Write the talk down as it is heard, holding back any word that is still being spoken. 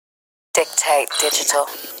Dictate Digital.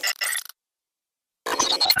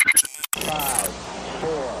 5,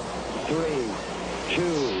 4, 3, 2.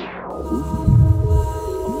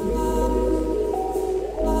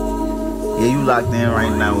 Yeah, you locked in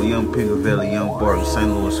right now with Young Pinkerville, Young Bart, St.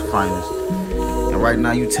 Louis finest. And right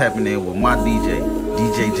now you tapping in with my DJ,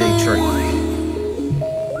 DJ J Trey.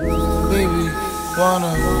 Baby,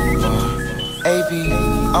 wanna AB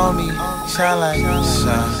on me, shine like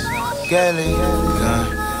sun. Galley, gun,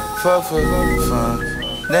 fuck for fun.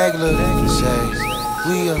 Negligence,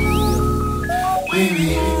 we are.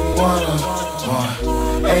 Baby, wanna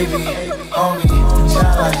AB on me,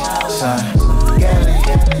 shine like sun. Galley,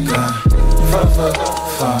 gun, fuck for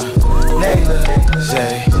fun.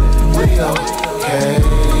 Negligence, we okay.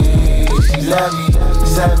 She love me,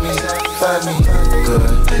 accept me, fuck me,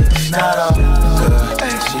 good. She not all good.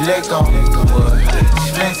 She licked on wood.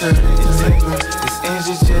 Splinter, it's timber, it's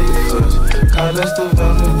injured jelly first. Call us the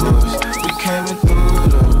velvet bush. We came in through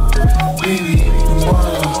the BB, one,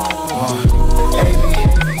 AB,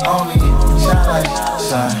 on me, shine like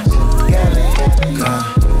sun. Galley, gun,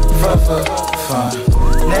 fuck for fun.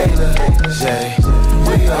 Negligee,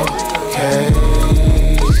 we okay.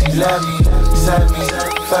 She love me, accept me,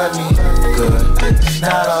 fuck me, good. She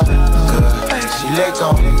not all good. She licked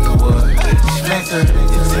on wood. Splinter,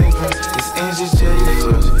 it's timber, it's injured jelly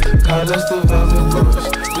first. Call us the velvet bush.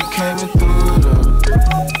 We came in through the.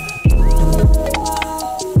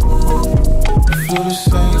 We feel the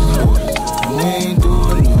same clothes, and we ain't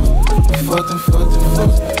doing no. We fucked.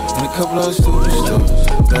 And a couple of stupid stuff.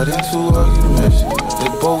 Got into arguments, they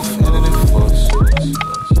both ended in force.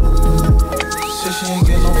 Said she ain't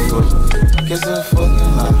get no fuck. Guess it's a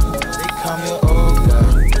fucking lie. They call me an old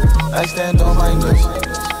guy. I stand on my nuts.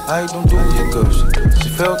 I don't do hiccups. She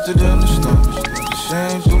felt it in the stomach. She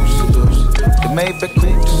ain't do seduction. They made back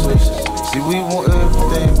quick decisions. See, we want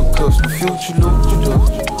everything because my future look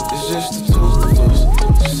productive. It's just the two of us.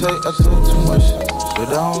 She say I do too much, but I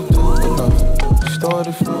don't do enough.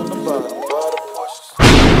 Started from the bottom.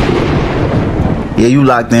 Yeah, you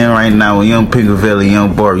locked in right now with Young Pinkerville,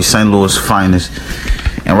 Young Bart, St. Louis finest.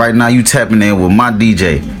 And right now you tapping in with my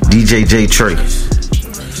DJ, DJ J Trey.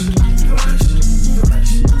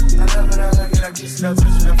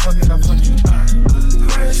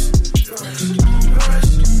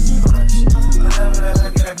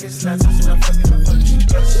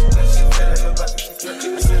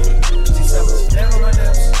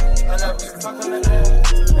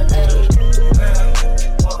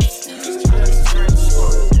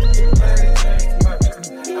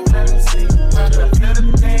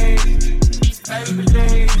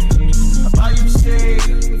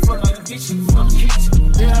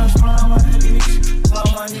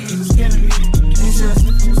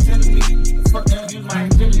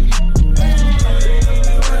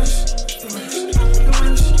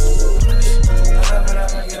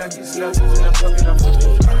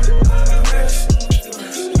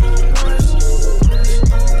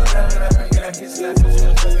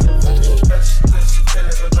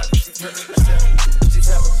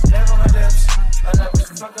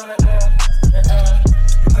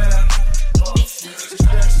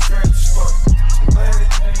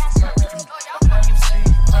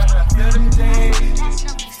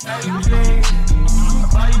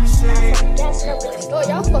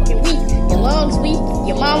 Y'all fucking weak. Your lungs weak,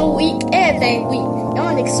 your mama weak, everything weak.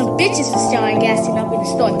 Y'all niggas some bitches for y'all ain't gassing up in the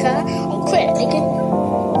store, cuz. On credit, nigga.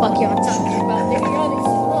 Fuck y'all talking about, nigga. Y'all niggas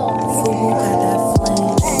some love. Fool got that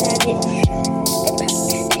flame.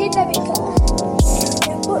 Hit that bitch, cuz.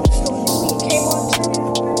 Yeah, put the store in the week. Came on to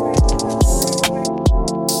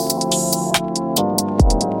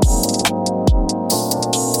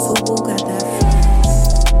Fool got that flame.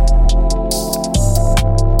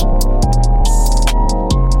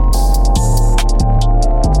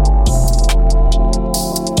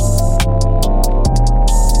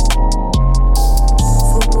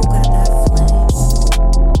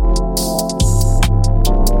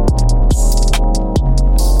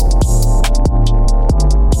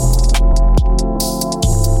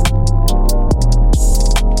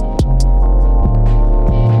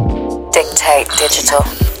 Dictate Digital.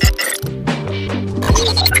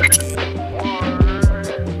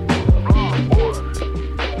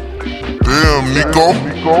 Damn, Nico.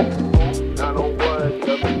 901,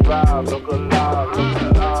 double five, look alive,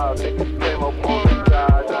 niggas came up on the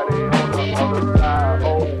side, now they on the other side. Oh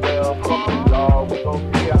well, fuck it all, we gon'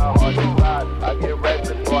 see how hard they ride. I get racks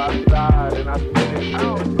and go outside, and I spin it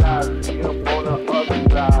inside. See up on the other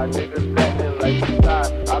side, niggas acting like the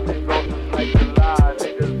side. I been gone just like the lie,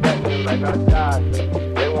 niggas acting like I died.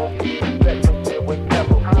 They won't be expecting shit when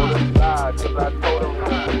Kevin on the side, cause I told them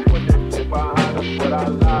to put this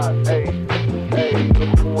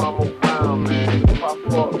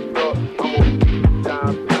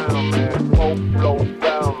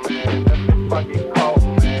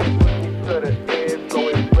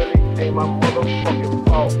ain't my motherfucking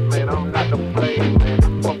fault, man. I'm not to blame, man.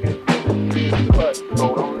 This fucking industry is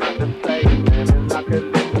cutthroat. I'm not the same, man. And I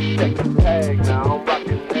can let you check the tag. Now I'm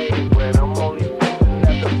rocking name brand. I'm only shooting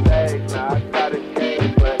at the bag. Now I got a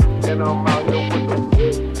game plan. And I'm out here with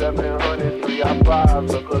the 700, 305.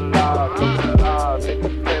 Look alive, look alive.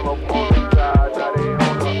 Niggas came up on the side. Now they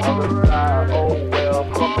on the other side. Oh well,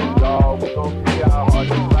 fuck it, dog. We gon' see how hard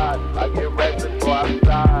you ride. I get racks and go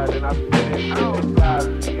outside. And I spin it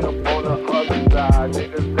inside. See up on the other side.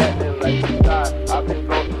 Niggas acting like we died. I've been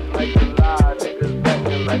going through like a lie. Niggas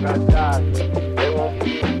acting like I died. They won't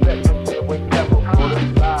be expecting shit when careful for the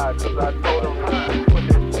slide. Cause I told them not to put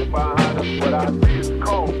that shit behind us. But I see it's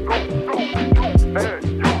cold. Go, man.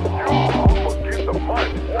 I'ma get the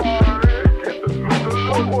money. Get the loot.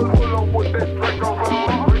 Pull up with that drink over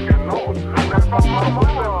my freaking nose. If I'm out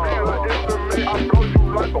with that beer instantly, I blow you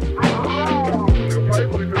like a flood.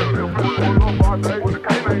 Pull up all day with the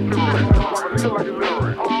canine to me. Nigga like a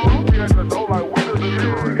literary. We at the door like we the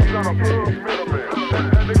delivery. He got a plug middleman.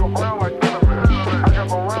 That nigga brown like cinnamon. I got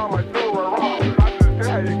him around like silver and rock. I just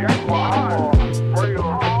tell how you got my eyes. Spray them,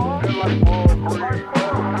 just like Bug Creek.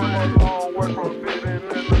 I'm a long way from sitting in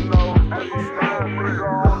the nose. At the time, nigga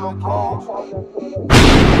on the clothes.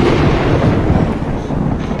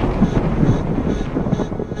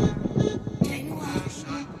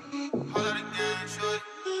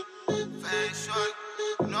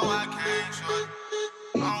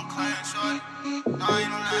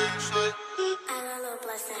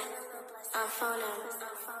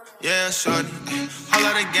 Yeah, shorty, whole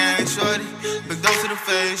lot of gang, shorty. Big dose to the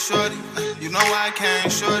face, shorty. You know why I came,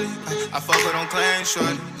 shorty. I fuck with on claim,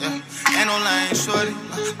 shorty. Yeah, ain't no lane, shorty.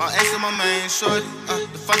 My ex and my main, shorty.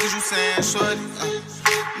 The fuck is you saying, shorty?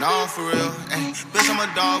 No, for real. Bitch, I'm a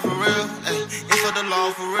dog for real. It's for the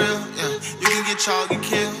law for real. Yeah, you can get chalk, get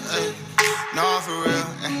killed. No, for real.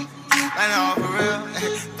 Like no, for real.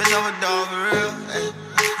 Bitch, I'm a dog for real.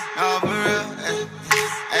 No, for real.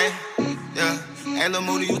 Yeah. Hey, Lil'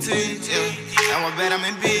 Moody, you teach, yeah. And what bad I'm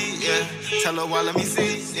in B, yeah. Tell her why, let me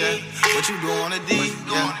see, yeah. What you do on the D,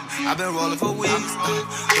 yeah. I've been rolling for weeks,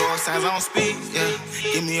 door signs I don't speak, yeah.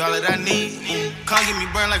 Give me all that I need, come get me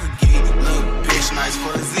burned like a geek. Look, bitch, nice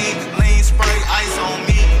for a Z. Lean spray, ice on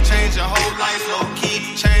me. Change your whole life, low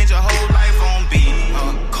key. Change your whole life on beat.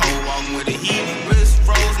 Cold walking with the heat. Wrist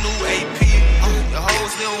froze, new AP. Your hoe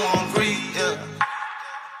still won't breathe, yeah.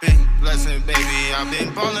 Big blessing, baby. I've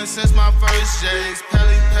been ballin' since my first J's.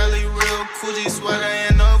 Pelly, real Coogee sweater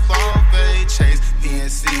and a ball bay. Chase,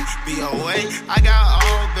 PNC, BOA. I got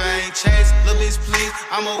all bang. Chase, little bitch, please.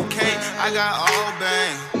 I'm okay. I got all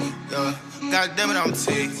bang. Yeah. God damn it, I'm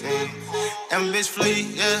T. And bitch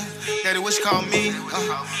flee, yeah. Daddy, what you call me?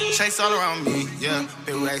 Chase all around me, yeah.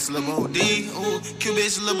 Big racks, lil' booty, ooh. Cute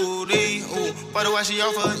bitch, lil' booty, ooh. Butter why she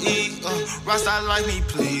off her E, Rockstar like me,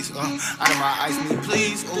 please, out of my ice, me,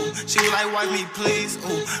 please, ooh. She was like, wipe me, please,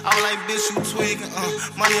 ooh. I was like, bitch, you tweaking,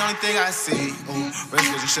 money, only thing I see, ooh.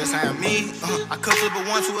 Rest bitch, you should sign me, I could flip a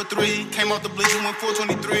 1, 2, or 3. Came off the bleach and went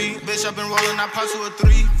 423. Bitch, I been rolling, I pop 2 or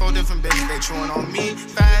 3. 4 different bitches, they chewing on me.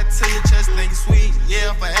 5 to your chest, think it's sweet,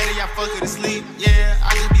 yeah. For Eddie, I fuck her to sleep, yeah.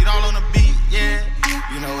 I just beat all on the beat, yeah.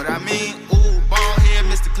 You know what I mean? Ooh, ball head,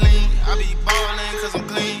 Mr. Clean. I be ballin' cause I'm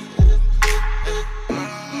clean.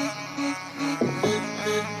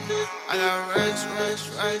 I got race,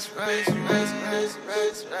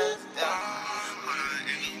 yeah.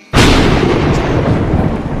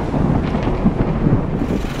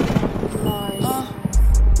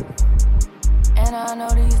 And I know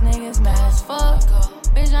these niggas mad as fuck.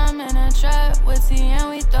 Bitch, I'm in a trap with T and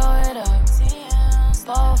we throw it up.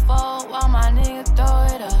 Fall while my nigga throw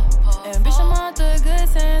it up. And bitch, I'm on the good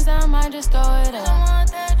sense, I might just throw it up.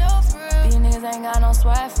 These niggas ain't got no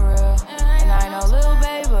swag for real. And I ain't no little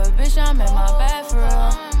baby, but bitch, I'm in my bag for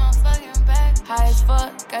real. High as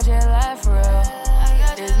fuck, got your life for real.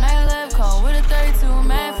 This man left come with a 32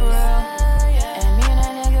 man for real. And me and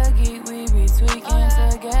that nigga geek, we be tweaking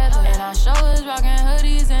together. And our shoulders rockin'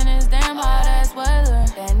 hoodies in this damn hot ass weather.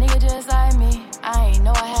 That nigga just like me, I ain't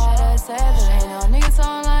know I had a tether. Ain't no nigga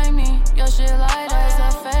talking like me, your shit light as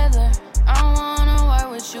a feather. I don't wanna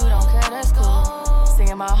work with you, don't care, that's cool.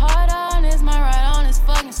 Singing my heart out, it's my right on this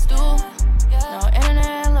fucking stool. No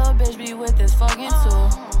internet, little bitch be with this fucking tool.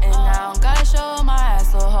 And I don't gotta show my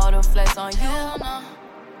ass, so hold a flex on you.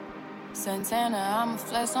 Santana, I'ma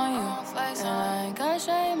flex on you. And I ain't gotta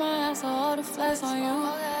show you my ass, so hold a flex on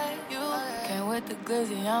you. Came with the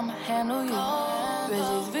glizzy, I'ma handle you.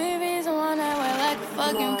 Bitches, VV's the one that wear like a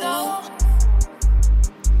fucking coat.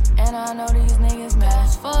 And I know these niggas mad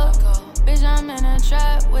as fuck. Bitch, I'm in a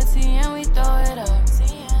trap with T and we throw it up.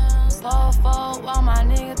 Fall while my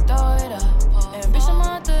nigga throw it up.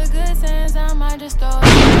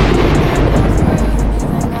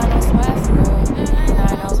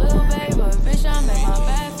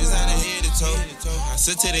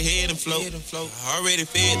 sit to the head and float. I already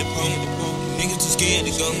fed the pole. Niggas too scared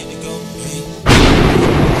to go.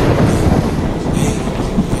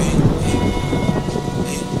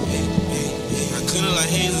 I couldn't like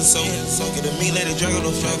hands and soap. Get a meat, let it drag on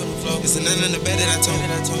the flow. It's a nothing in the bed that I told.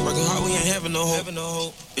 Working hard, we ain't having no hope.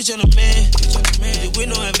 Bitch, I'm the man. With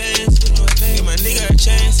no advance. Give my nigga a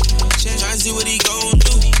chance. Try to see what he gon'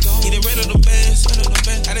 do. He done ran on the bands.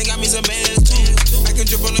 I done got me some bands too. I can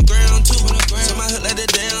drip on the ground too. So my hood let it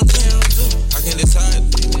down too. I can decide.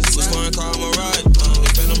 What's going car on my ride? The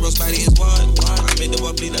Phantom Bro Spidey is wide. I made the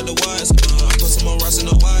boy bleed like the watch. I put some more rocks in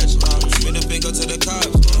the watch. Made the big go to the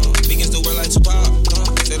cops. Biggest the world like Tupac.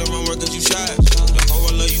 Say the wrong word cause you shot. The whole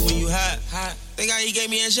world love you when you hot. Think how he gave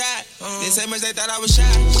me a shot. They say much they thought I was shot.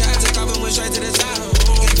 Took off and went straight to the top.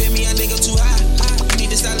 Can't pay me a nigga too high. You need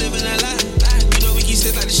to stop living that lie. You know we keep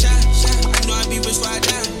still like the shot. You know I be rich before I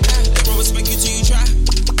die. They won't respect you till you try.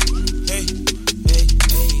 Hey, hey,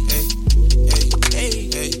 hey, hey, hey, hey,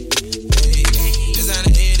 hey, hey.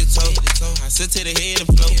 Designer head to toe. I sit to the head and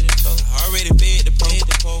flow. I already fed the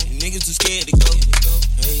pole. You niggas too scared to go.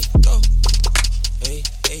 Hey, go. Hey,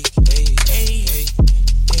 hey, hey, hey, hey,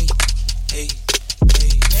 hey, hey,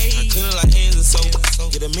 hey. I couldn't like hands and soap.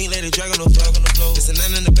 Get a meat, let it drag on the flow. It's a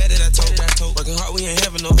nothing in the bed that I told. Working hard, we ain't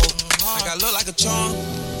having no hope. I got look like a charm.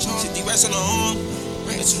 50 racks on the arm.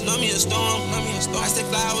 But you know me a storm. I stay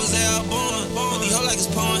fly, I was airborne. But these hoes like it's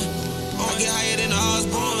porn. I get higher than I was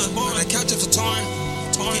born. The couch is for torn.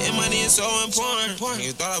 Getting money is so important.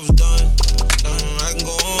 You thought I was done. I can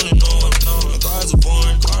go on and on. The cars are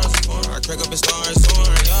born. I crack up and start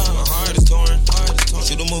soaring. My heart is torn.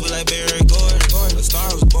 Shoot a movie like Barry Gordon. The star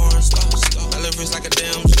was born. I live rich like a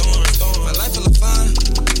damn storm. My life full of fun.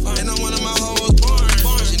 And I'm one of my hoes born.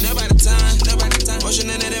 She never had a time. Motion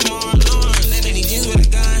in it and more alone. Any jeans with a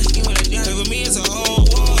gun. Play with me, it's a whole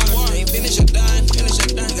war. Ain't finished or done.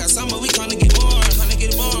 We got summer, we tryna get more.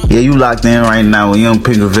 Yeah, you locked in right now with Young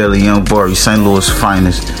Pinkerville, Young Bory, St. Louis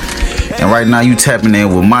finest. And right now you tapping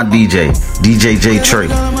in with my DJ, DJ J Trey.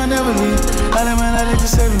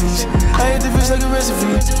 I hit the fish like a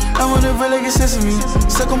recipe. I want her like a sesame.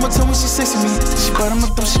 Suck on my tongue when she sexing me. She bite on my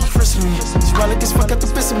thumb, she pressing me. She probably gets fuck out the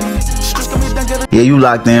piss of me. Stress got me down, get her. Yeah, you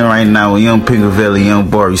locked in right now with Young Pinkerville, Young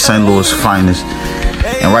Bory, St. Louis finest.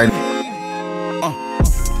 And right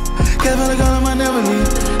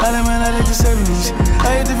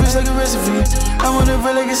I hit the fish like a recipe. I want her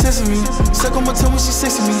like a sesame. Suck on my tongue when she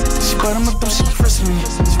sexing me. She bite on my thumb, she pressing me.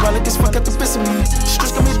 She probably gets fuck out the piss of me.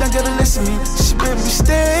 Stress got me down, get her listen me. She baby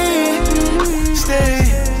stay, stay,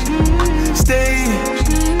 stay,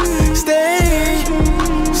 stay,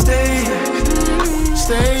 stay,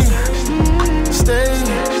 stay, stay.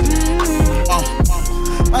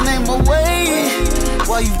 My name away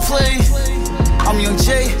while you play. I'm Young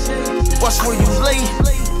J. Watch where you lay.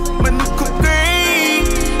 My new cook gray.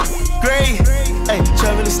 Hey,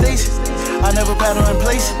 travel the states. I never battle in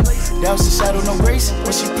place. That was the shadow, no grace.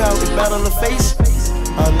 When she proud, we battle her face.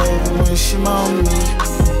 I love it when she moan me.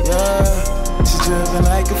 Yeah, she dripping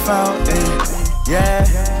like a fountain. Yeah,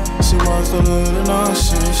 she wants a little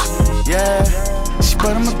nonsense. Yeah, she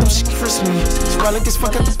bite on my thumb, she frisk me. She probably gets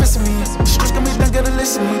fuck out the piss of me. Stress got me down, gotta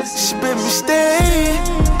listen me. She baby stay,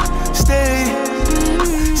 stay,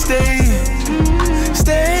 stay,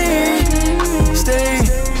 stay, stay,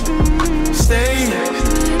 stay,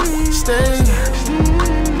 stay.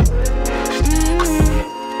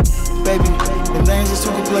 Baby, them things is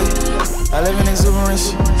too play. I live in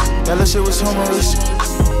exuberance. That little shit was humorous.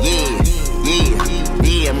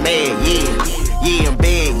 Yeah, man, yeah, I'm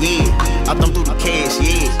bad, yeah. I thumb through the cash,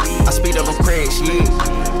 yeah. I speed up on crash, yeah.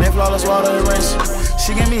 Then flawless water and rinse.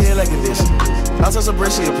 She give me head like a dish. I touch a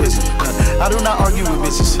breast, she a pisser. I do not argue with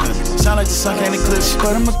bitches. Sound like the sun can't eclipse.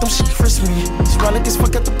 But I'm a thumb, she frisk me. She probably gets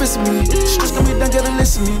fuck out the piss of me. Stress got me down, gotta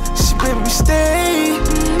listen me. She baby stay,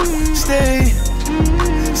 stay,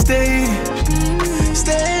 stay, stay,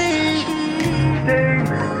 stay.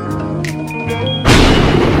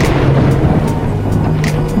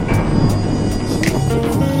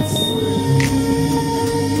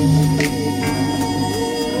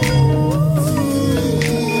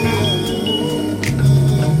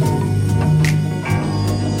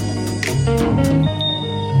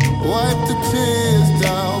 Wipe the tears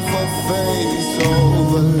down for face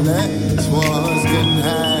over next ones can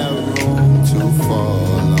have room to fall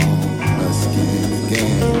on my skin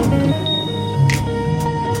again.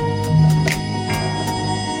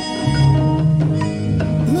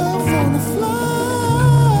 Love wanna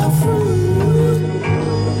fly free.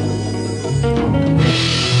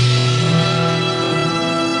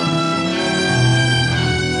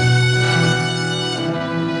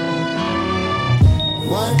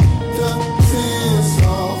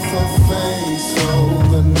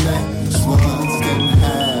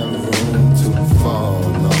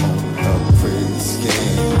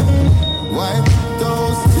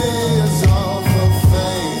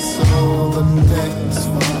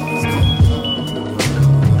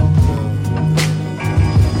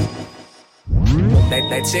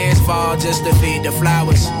 Let tears fall just to feed the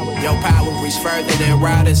flowers. Your power reach further than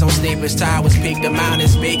riders on steepest towers. Peak the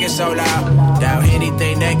mountains, speaking so loud. Doubt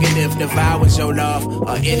anything negative devours your love.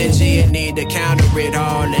 Or energy in need to counter it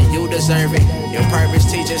all. And you deserve it. Your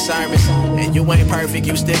purpose teaching sermons. And you ain't perfect,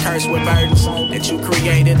 you still cursed with burdens. That you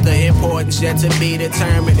created, the importance yet to be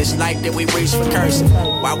determined. It's like that we reach for cursing.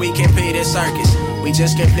 While we compete in circus, we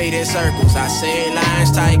just completed circles. I say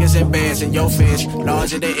lions, tigers, and bears, and your fish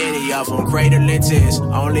larger than any of them. Greater than tears,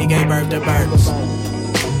 only gave birth to burdens.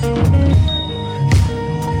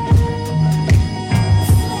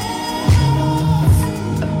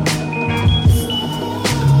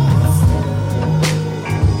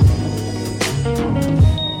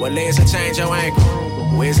 What leads to change your ankle?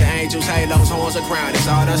 Where's the angels, halos, horns, or crown? It's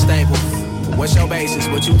all unstable. What's your basis?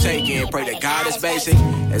 What you taking? Pray to God is basic.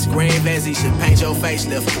 As green Vezzy should paint your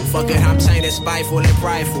facelift. Fuck it, I'm tainted, spiteful and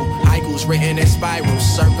prideful. Haikus written in spirals,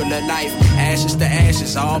 circle of life. Ashes to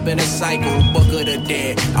ashes, all been a cycle. Book of the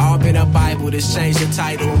dead, all been a Bible. This changed the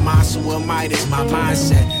title. Monster of might is my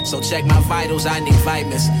mindset. So check my vitals, I need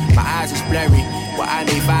vitamins. My eyes is blurry. Well, I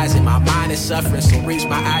need vising, my mind is suffering, so reach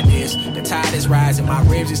my ideas. The tide is rising, my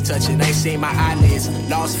ribs is touching, they see my eyelids.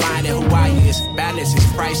 Lost finding who I is, balance is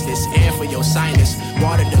priceless. Air for your sinus,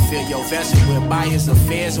 water to fill your vessel with bias of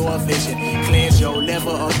fears or a vision. Cleanse your liver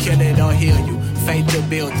or kill it or heal you. Faith to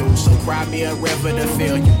build through, so cry me a river to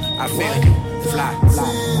fill you. I feel you, fly,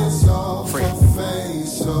 free.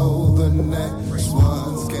 So the next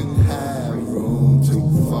ones can have room to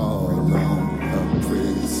fall on a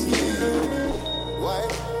pretty skin.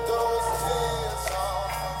 Wipe those tears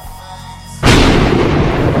off her face.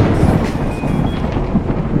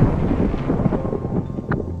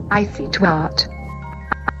 Icy twat.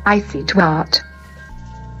 Icy twat.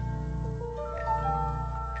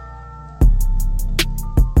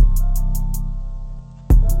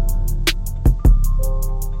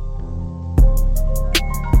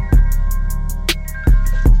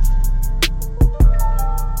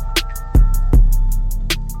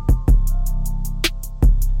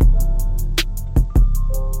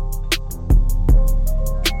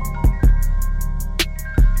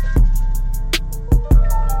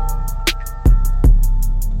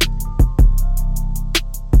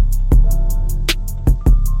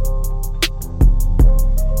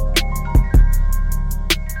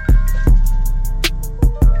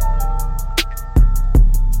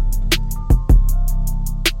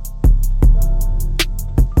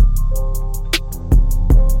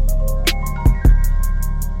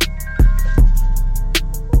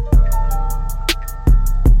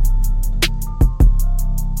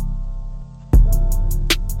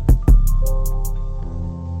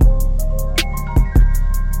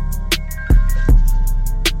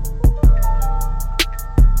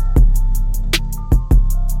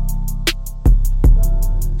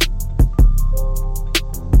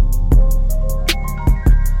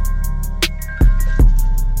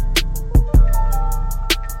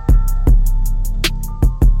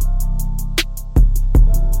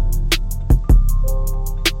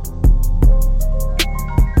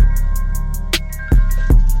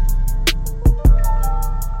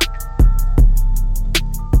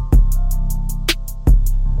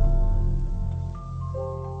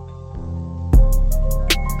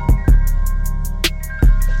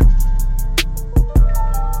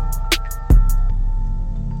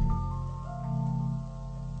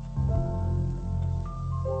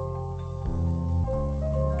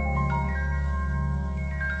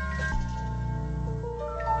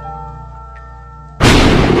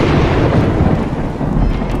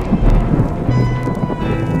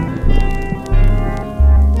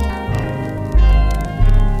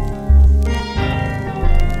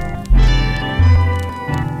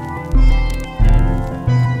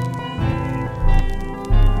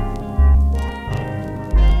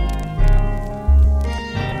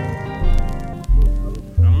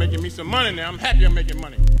 money now. I'm happy I'm making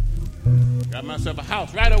money. Got myself a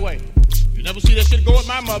house right away. You never see that shit go with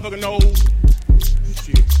my motherfucker, no.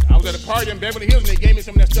 Shit. I was at a party in Beverly Hills and they gave me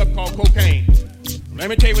some of that stuff called cocaine. Let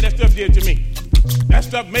me tell you what that stuff did to me. That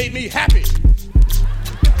stuff made me happy.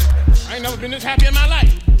 I ain't never been this happy in my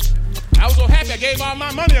life. I was so happy I gave all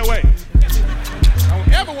my money away. I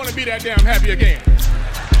don't ever want to be that damn happy again.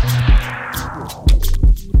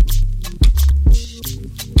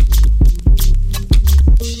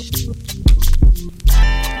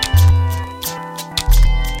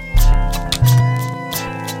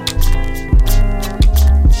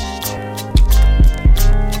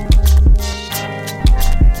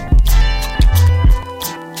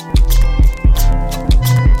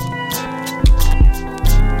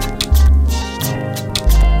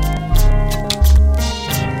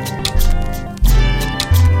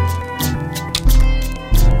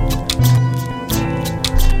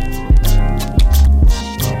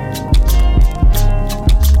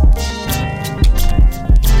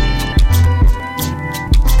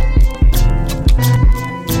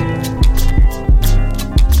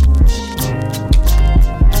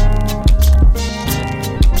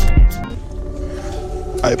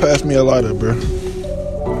 me a lighter, bro.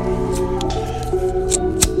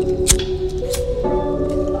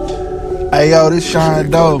 Hey, yo, this Shine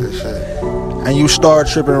Dope. And you start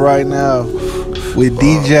tripping right now with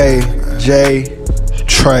DJ J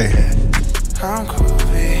Trey. I'm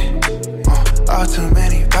groovy. All too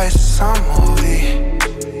many places, I'm movie.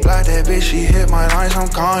 Like that bitch, she hit my lines, I'm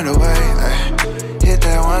going away. Hit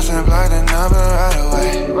that once and block the number right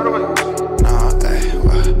away. No,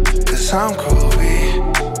 cause I'm groovy.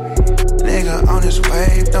 Nigga on this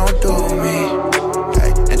wave, don't do me.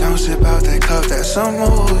 And don't sip out that cup, that's a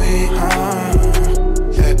movie.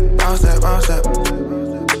 Yeah, bounce that.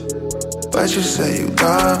 But you say you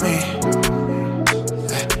love me.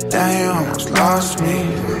 Now you almost lost me.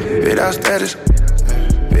 Bit out status, whoa.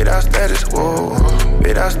 Bit out status, whoa.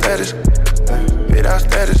 Bit out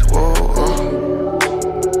status, whoa.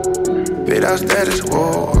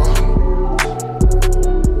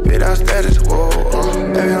 Bit out status, whoa.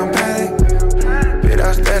 Baby, I'm panic. Bit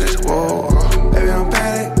out status, whoa. Baby, I'm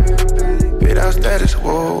panic. Bit out status,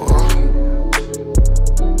 whoa.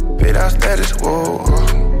 Bit out status, whoa.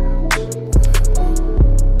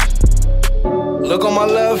 Look on my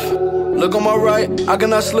left, look on my right, I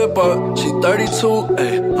cannot slip up. She 32,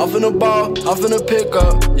 ayy, I'm finna ball, I'm finna pick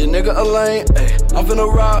up. Your nigga a lane, ayy, I'm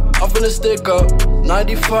finna rock, I'm finna stick up.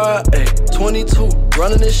 95, ayy, 22,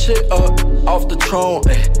 running this shit up. Off the throne,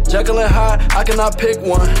 ayy, Jekyll and Hyde, I cannot pick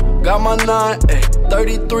one. Got my 9, ayy,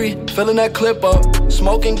 33, filling that clip up.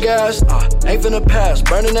 Smoking gas, ain't finna pass,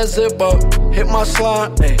 burning that zip up. Hit my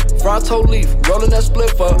slime, ayy, Fronto leaf, rolling that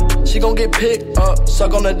spliff up. She gon' get picked up,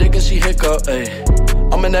 suck on that dick and she hiccup, ayy.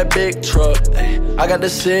 I'm in that big truck, ayy. I got the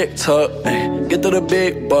sick tuck, ayy. Get to the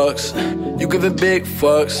big bucks. You giving big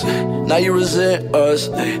fucks. Now you resent us,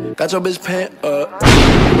 ayy. Got your bitch pent up.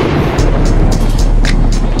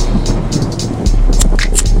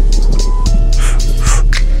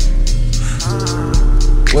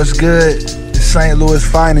 What's good? It's St. Louis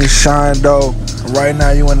finest, Shine Dope. Right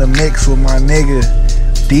now you in the mix with my nigga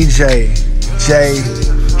DJ J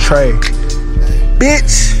Trey.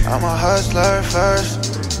 Bitch! I'm a hustler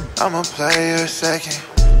first, I'm a player second.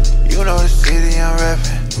 You know the city I'm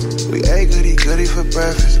reppin'. We ate goody for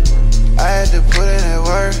breakfast. I had to put in that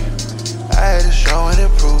work, I had to show and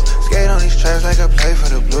improve. Skate on these tracks like I play for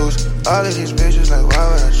the Blues. All of these bitches like why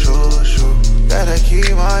would I choose you? Gotta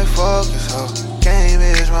keep my focus, ho. Game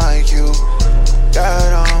is my cue.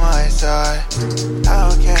 God on my side,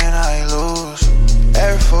 how can I lose?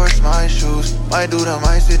 Air Force my shoes, might do the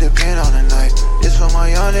mice, it depend on the night. This for my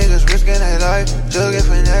young niggas risking their life. Jugging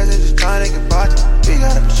finesse, just trying to get by. We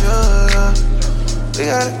gotta chug up, we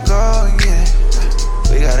gotta go and get it.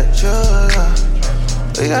 We gotta chug up,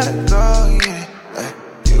 we gotta go and get it.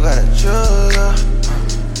 You gotta chug up,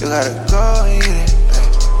 you gotta go and get it.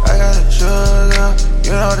 I gotta chug up,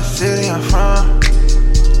 you know the city I'm from.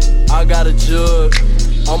 I got a jug,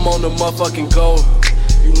 I'm on the motherfucking go.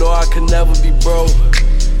 You know I could never be broke.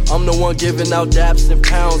 I'm the one giving out daps and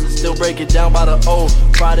pounds and still break it down by the O.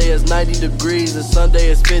 Friday is 90 degrees and Sunday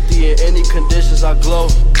is 50. In any conditions I glow.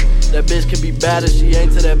 That bitch can be bad if she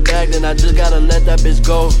ain't to that bag, then I just gotta let that bitch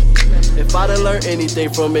go. If I done learned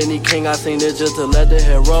anything from any king, I seen it just to let the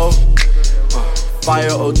hair roll.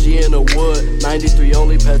 Fire OG in the wood, 93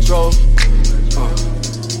 only petrol.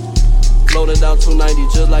 Floating down 290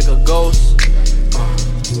 just like a ghost.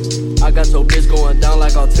 I got your bitch going down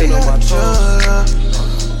like all 10 on my toes.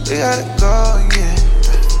 We gotta go and get it.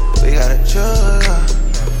 We gotta chug up.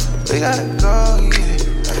 We gotta go and get it.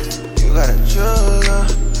 You gotta chug up.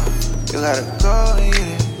 You gotta go and get it.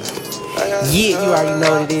 Yeah, you already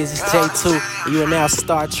know what it is. It's J2. You are now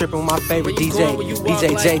start tripping with my favorite DJ,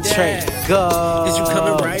 DJ J Trey. Go. Is you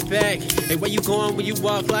coming right back? Hey, where you going when you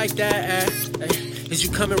walk like that? Hey, is you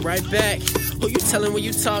coming right back? Who you telling when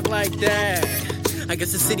you talk like that? I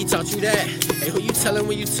guess the city taught you that. Hey, who you telling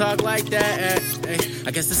when you talk like that? Hey,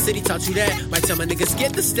 I guess the city taught you that. Might tell my niggas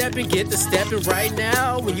get the steppin' right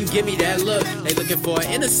now. When you give me that look, they looking for an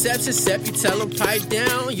interception. Step, you tell them pipe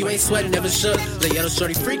down. You ain't sweating, never shook. The yellow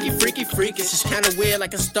shorty, freaky. It's just kinda weird,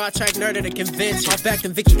 like a Star Trek nerd at a convention. Off back to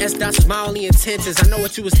Vicky S. Dots was my only intentions. I know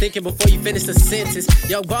what you was thinking before you finished the sentence.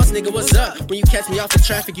 Yo, boss nigga, what's up? When you catch me off the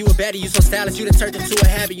traffic, you a baddie, you so stylish, you done turned into a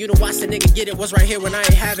habit. You done watch the nigga get it, what's right here when I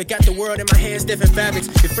ain't have it. Got the world in my hands, different fabrics.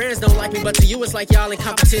 Your friends don't like me, but to you it's like y'all in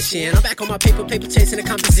competition. I'm back on my paper chasing the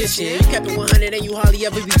composition. You kept it 100 and you hardly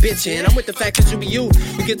ever be bitching. I'm with the fact that you be you.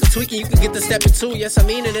 You get the tweaking, you can get the stepping too. Yes, I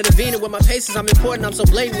mean it, intervening with my paces. I'm important, I'm so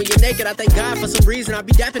blatant. When you're naked, I thank God for some reason. I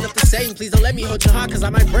be dapping up to Satan. Please don't let me hold your heart, cause I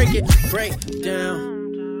might break it. Break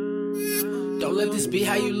down. Don't let this be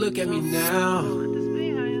how you look at me now.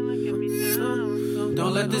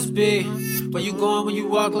 don't let this be. Where you going when you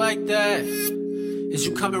walk like that? Is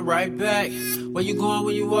you coming right back? Where you going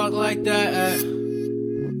when you walk like that?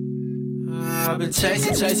 I've been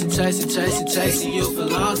chasing you for a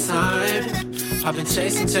long time. I've been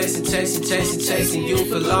chasing you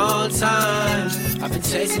for a long time. I've been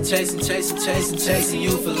chasing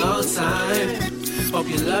you for a long time. Hope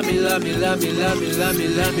you love me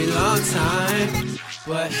long time.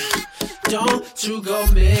 But don't you go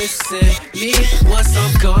missing me once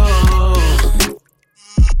I'm gone.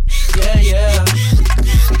 Yeah.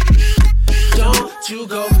 Don't you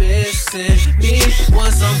go missing me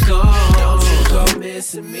once I'm gone. Don't you go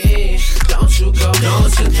missing me. Don't you.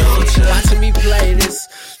 Watching me play this.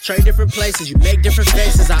 Trade different places, you make different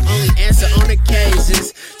faces. I only answer on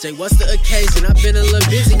occasions. Say, what's the occasion? I've been a little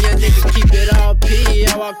busy, young nigga, keep it all P.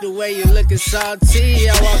 I walked away, you looking salty.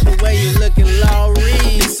 I walked away, you looking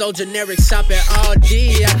Lowry. So generic, shop at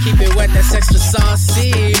Aldi. I keep it wet, that's extra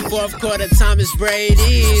saucy. Fourth quarter, time is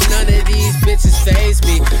Brady. None of these bitches faze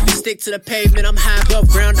me. You stick to the pavement, I'm high above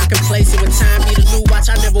ground. I can place it with time. Need a new watch,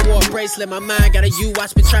 I never wore a bracelet. My mind got a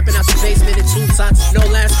U-watch, been trapping out the basement in 2 times. No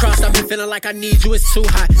last cross, I've been feeling like I need you, it's too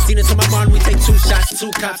hot. Seen it to my barn, we take 2 shots, 2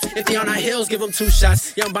 cops. If they on our hills, give them 2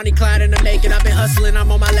 shots. Young Bonnie Clyde and I'm naked. I've been hustling, I'm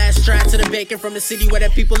on my last stride to the bacon. From the city where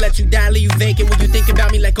that people let you die, leave you vacant. When you think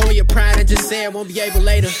about me, let go of your pride and just say I won't be able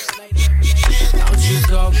later. Don't you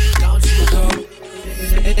go.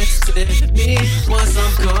 Me once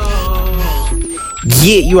I'm gone.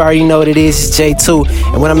 Yeah, you already know what it is. It's J2.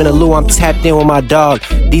 And when I'm in the loo, I'm tapped in with my dog,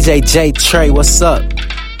 DJ J Trey. What's up?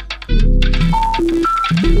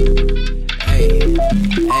 Hey,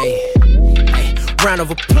 round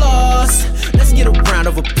of applause. Let's get a round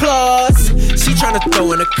of applause. She tryna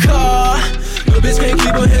throw in a car. Your bitch can't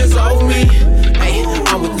keep her hands off me. Hey,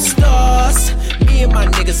 I'm with the stars. Me and my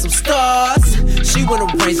niggas some stars. She wanna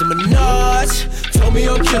raise a menage. Told me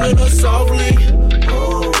I'm killing her softly.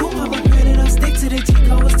 Ooh, pomegranate, I'll stick to the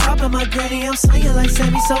Chico. Was top of my granny. I'm swinging like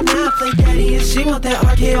Sammy, so now I play daddy. And she want that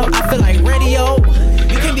RKO. I feel like radio.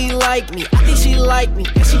 You can be like me, I think she like me,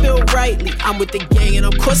 and she built rightly. I'm with the gang, and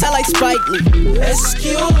of course I like Spike Lee.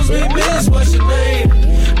 Excuse me, miss, what's your name?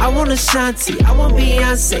 I want Ashanti, I want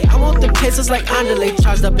Beyonce, I want the pesos like Andale.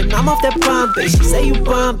 Charged up and I'm off that Bombay. She say you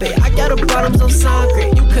Bombay, I got her bottoms on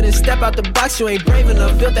Sangre. You couldn't step out the box, you ain't brave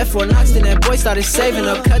enough. Built that for knocks, then that boy started saving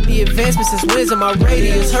up. Cut the advancements since wins in my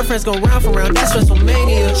radius. Her friends go round for round, that's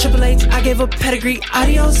WrestleMania. Triple H, I gave her pedigree,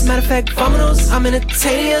 adios. Matter of fact, vominos, I'm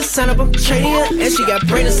entertaining her. Sign up, I'm trading her. And she got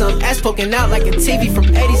brain or something, ass poking out like a TV from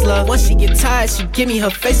 80s love. Once she get tired, she give me her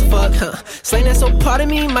face a fuck, Slaying that so part of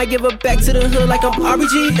me, might give her back to the hood like I'm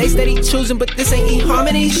RBG. They steady choosing, but this ain't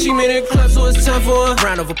eHarmony. She made it clap, so it's time for a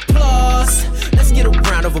round of applause. Let's get a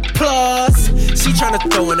round of applause. She tryna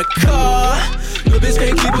throw in a car. Your bitch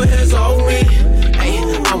can't keep her hands off me. Hey,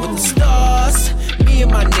 I'm with the stars. Me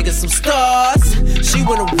and my niggas some stars. She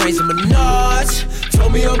wanna raise a menage.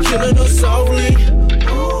 Told me I'm killing her softly.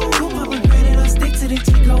 Ooh, pomegranate, I'll stick to the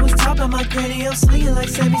Chico. Was top of my granny. I'm swinging like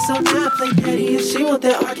Sammy, so now I play daddy. And she want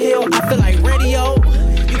that RKO. I feel like radio.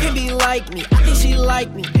 You can be like me, I think she like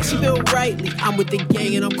me, and she built rightly. I'm with the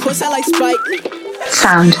gang, and of course I like Spike Lee.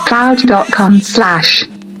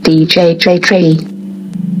 SoundCloud.com/DJJTree.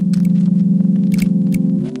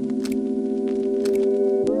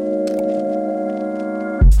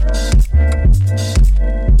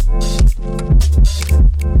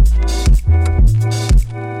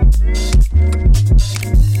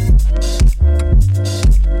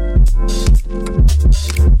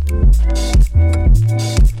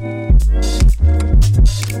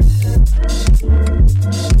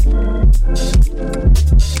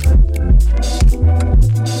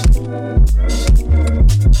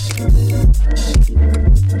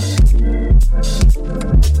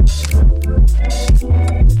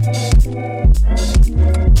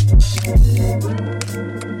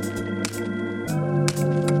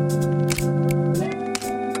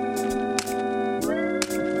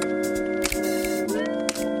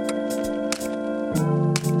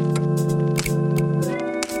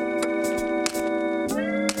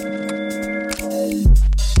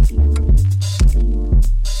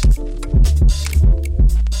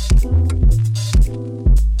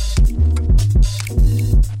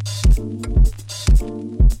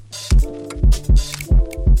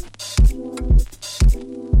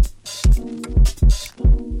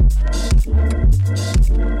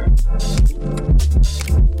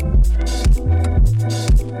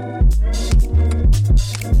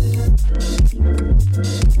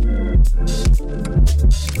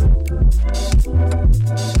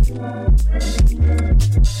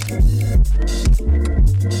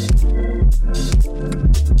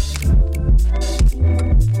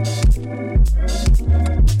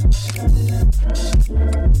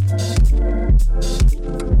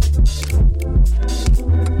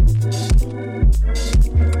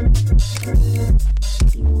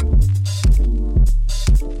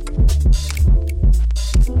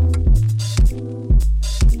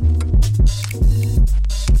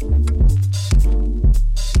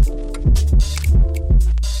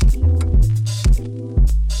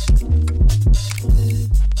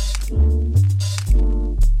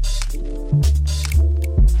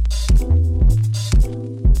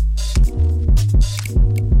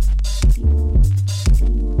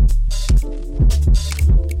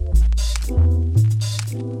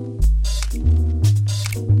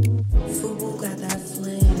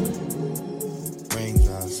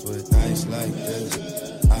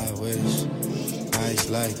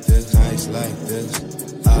 like this, nice like this.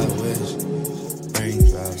 I wish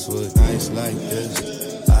raindrops would nice like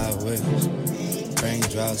this. I wish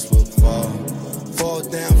raindrops would fall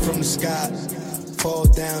down from the sky. Fall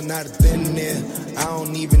down out of thin air. I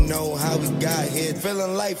don't even know how we got here.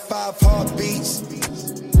 Feeling like 5 heartbeats.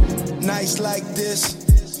 Nice like this.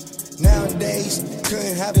 Nowadays,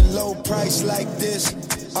 couldn't have a low price like this.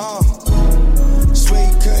 Swear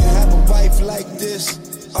you couldn't have a wife like this.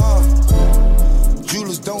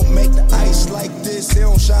 Jewelers don't make the ice like this. They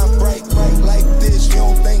don't shine bright like this. You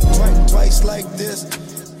don't think twice like this.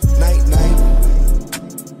 Night.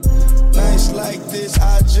 Nice like this.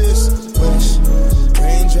 I just wish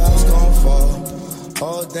raindrops gon' fall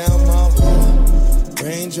all down my wall.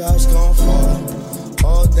 Raindrops gon' fall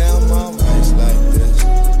all down my wall. Nice like this.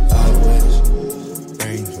 I wish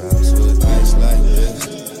raindrops would nice like this.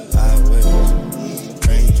 I wish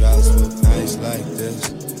raindrops would nice like this.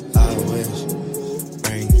 I wish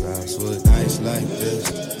raindrops would nice like this.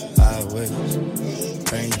 I wish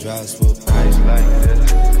raindrops would nice like this.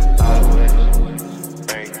 I wish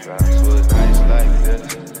raindrops would nice like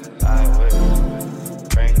this. I wish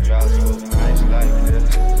raindrops would nice like this.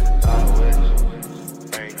 I wish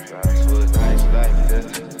raindrops would nice like this.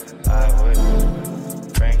 I wish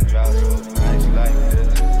raindrops would nice like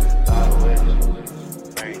this. I wish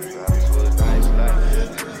raindrops would nice like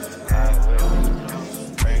this. I wish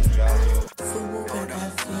raindrops would.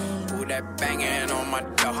 Who that banging on my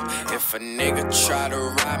door? If a nigga try to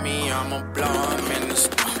rob me, I'ma blow him in the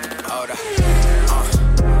store. Hold up.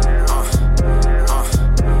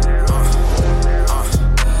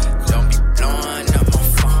 Don't be blowing up my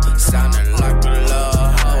phone. Sounding like a little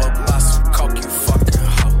hoe about some coke, you fucking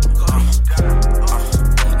hoe.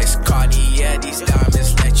 It's Cartier, these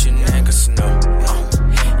diamonds let you niggas know.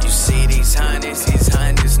 You see these hundreds,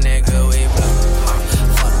 nigga, we blow.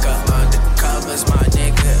 Fuck up undercovers, my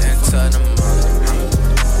nigga, into the mother.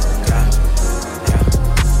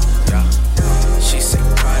 She said,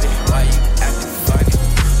 Cardi, why you acting funny?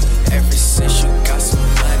 Ever since you got some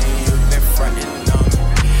money, you been frontin' on me.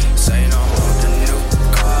 Say no more the new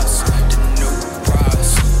cars, the new bras.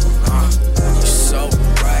 You so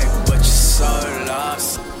bright, but you're so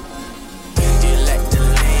lost. You let the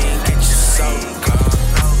lean get you so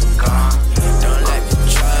gone. Don't let the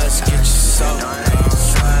drugs get you so gone.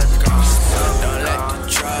 Don't let the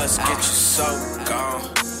drugs get you so gone.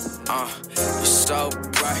 You're so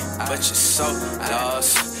bright, but you're so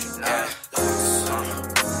lost. Yeah.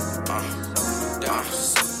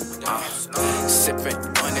 Sipping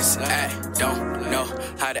on this act, don't know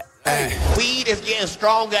how to act. Weed is getting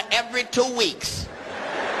stronger every 2 weeks.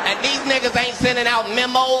 And these niggas ain't sending out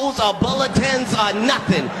memos or bulletins or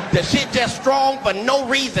nothing. The shit just strong for no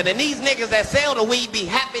reason. And these niggas that sell the weed be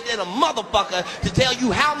happy than a motherfucker to tell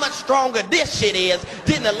you how much stronger this shit is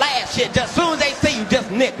than the last shit. Just soon as they see you, just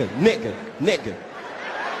nigga.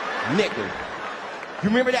 You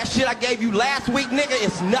remember that shit I gave you last week, nigga?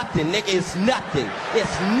 It's nothing, nigga. It's nothing.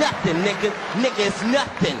 It's nothing, nigga. Nigga, it's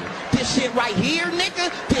nothing. This shit right here, nigga.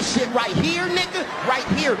 This shit right here, nigga. Right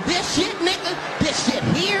here. This shit, nigga. This shit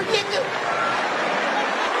here, nigga.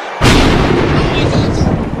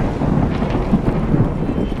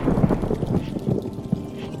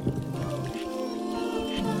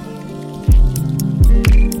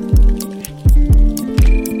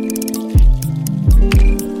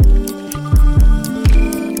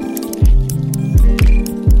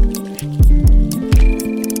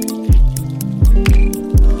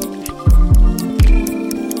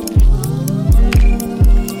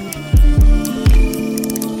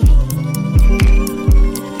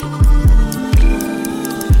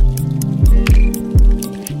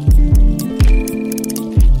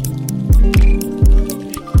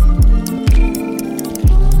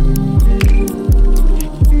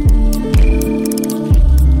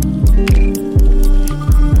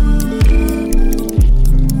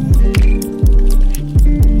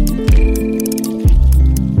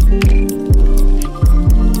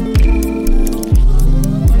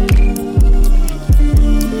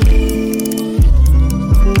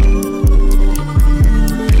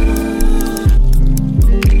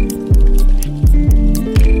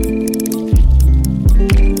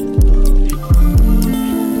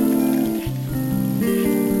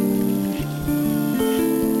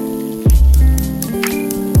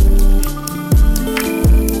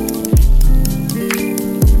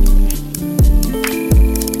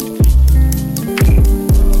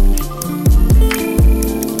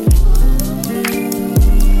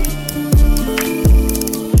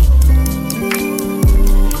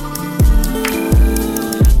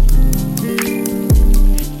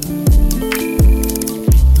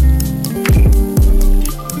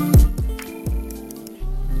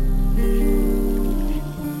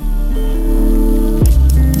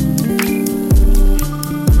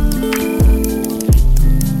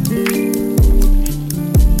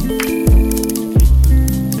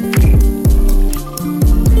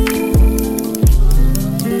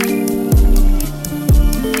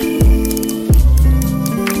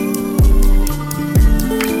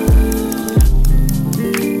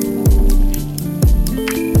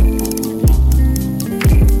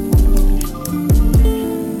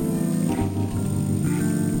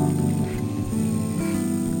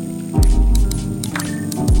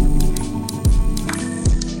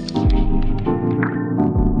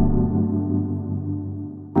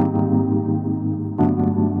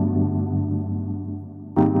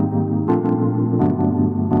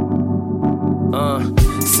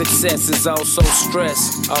 Success is also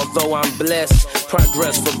stress, although I'm blessed.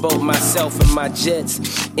 Progress for both myself and my jets.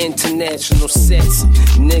 International sets,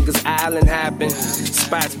 niggas island hopping.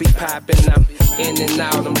 Spots be popping, I'm in and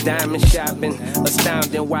out, I'm diamond shopping.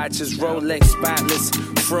 Astounding watches, Rolex spotless.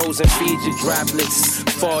 Frozen Fiji droplets,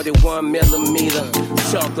 41 millimeter.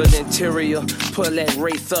 Chocolate interior, pull that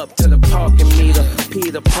Wraith up to the parking meter.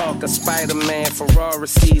 Peter Parker, Spider-Man, Ferrari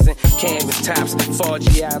season. Canvas tops,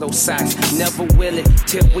 Forgiato socks. Never will it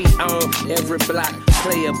till we own every block.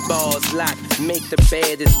 Player balls lock, make the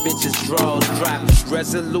baddest bitches draws drop.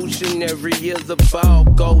 Resolutionary is the ball,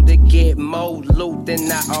 go to get more loot than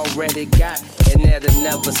I already got. And that'll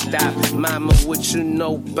never stop. Mama, what you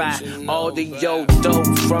know by audio dope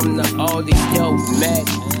from the audio Mac?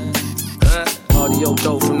 Audio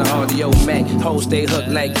dope from the audio Mac. Hoes stay hooked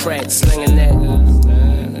like crack, slinging that.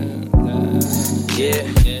 Yeah.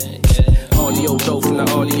 Audio dope from the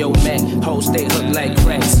audio Mac. Hoes stay hooked like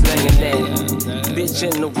crack, slinging that. Bitch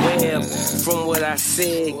in the web, from what I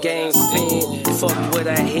said, gang fed. Fuck what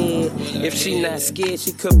I had. If she not scared,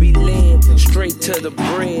 she could be led straight to the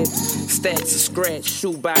bread. Stacks of scratch,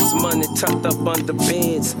 shoebox money tucked up under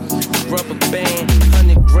beds. Rubber band,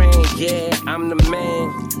 100 grand, yeah, I'm the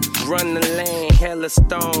man. Run the lane, hella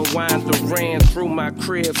stone, wind the ran through my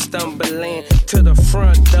crib, stumbling to the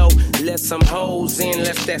front door. Let some hoes in,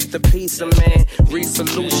 left that's the piece of man.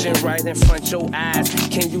 Resolution right in front your eyes.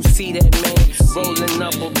 Can you see that man? Rolling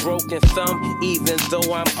up a broken thumb, even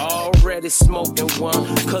though I'm already smoking one.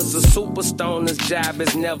 Cause the superstoner's job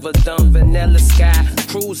is never done. Vanilla sky,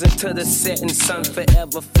 cruising to the setting sun,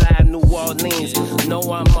 forever fly New Orleans.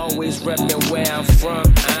 Know I'm always repping where I'm from.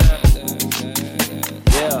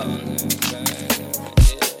 Yeah.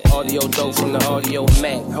 Audio dope from the audio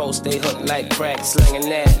Mac. Hoes stay hooked like crack, slinging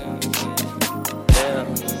that. Yeah.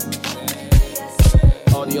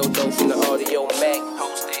 Audio dope from the audio Mac.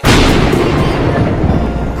 Hoes stay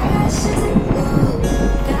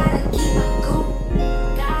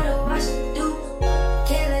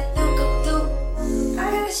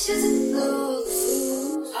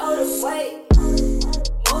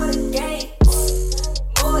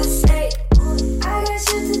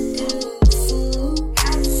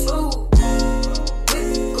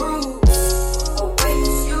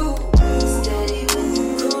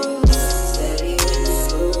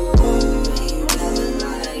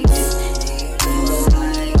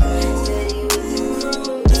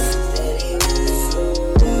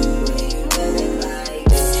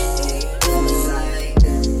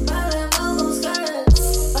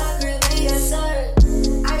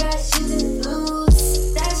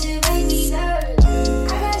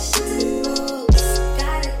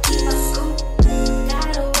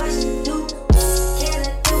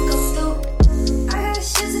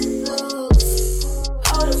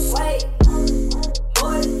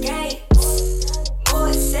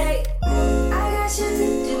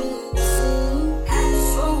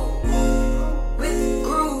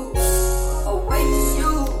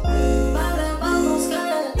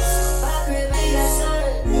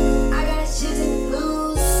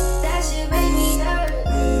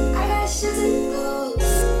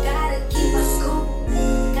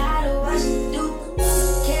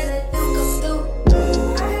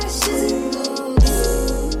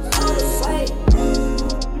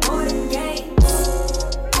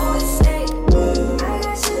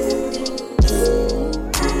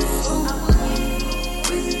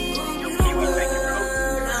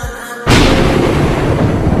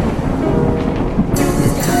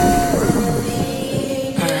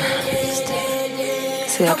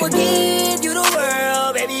I would give you the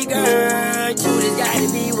world, baby girl. You just gotta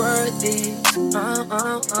be worth it.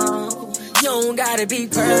 You don't gotta be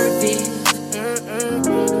perfect.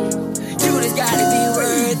 You just gotta be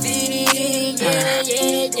worth it.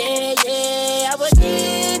 Yeah. I would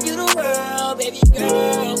give you the world, baby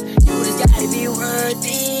girl. You just gotta be worth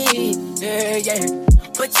it. Yeah.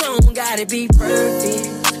 But you don't gotta be perfect.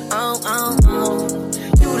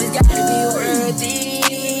 You just gotta be worth it.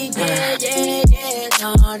 Yeah, no.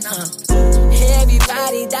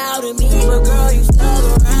 Everybody doubted me, but girl, you stuck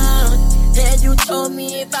around. And you told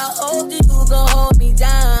me if I hold you, you gon' hold me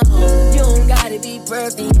down. You don't gotta be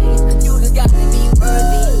perfect, you just gotta be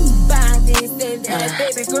worthy. Find this and that,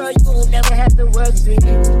 baby girl, you won't never have to work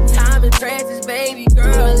it. Time and practice, baby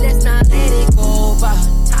girl, let's not let it go by.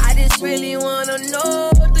 I just really wanna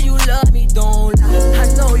know, do you love me, don't lie. I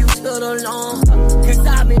know you stood alone, cause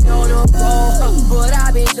I've been on the road, but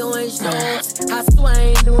I've been doing shows. I swear I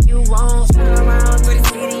ain't doing you wrong. Turn around to the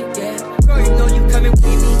city, yeah. Girl, you know you coming with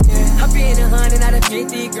me, yeah. I've been 100 out of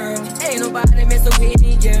 50, girl. Ain't nobody messing with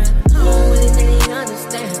me, yeah. I don't really think you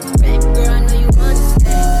understand. Baby girl, I know you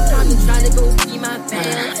understand. trying to go see my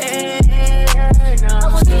family. I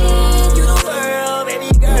will give you the world,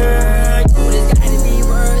 baby girl. You just gotta be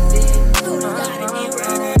worth it. You just gotta be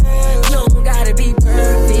worth it. You don't gotta be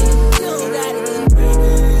perfect. You don't gotta be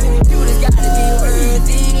perfect. You just gotta be worth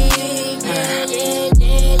it. Yeah, yeah,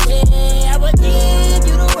 yeah, yeah. I will give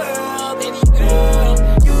you the world, baby girl.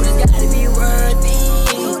 You just gotta be worth it.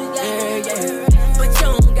 Yeah, yeah. But you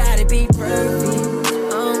don't gotta be perfect.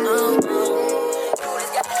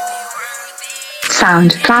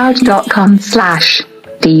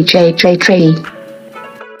 SoundCloud.com/DJJ3.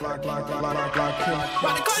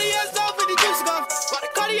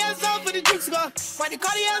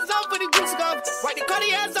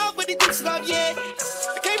 Yeah, I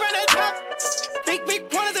came right at top. Big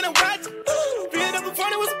pointers in a watch. Filled up in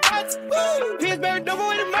front of some pots. Pillsbury double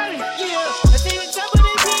with the money. Yeah, I take the top of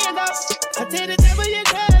these hands off. I take the top of your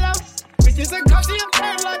girl off. Bitches are costly, I'm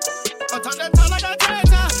turned like. I'm talking that talk like I'm turned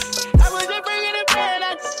top. I was just bringing it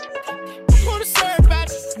paradise. On the surf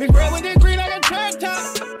bat. Big bro with the green like a turn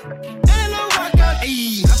top. And a little workout.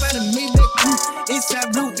 Ayy, I found a midnight crew. Inside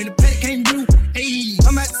blue, and the pet came blue. Ayy,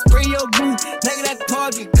 I'm at the spray your boo. Nigga at the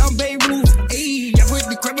party, come Beirut. Ayy, I put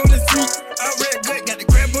the crab on the seat. I red gut, got the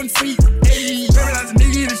crab on the seat. Ayy, paralyzed a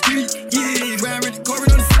nigga in the street. Yeah, wearing the Corbin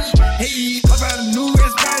on the seat. Ayy, I bought a new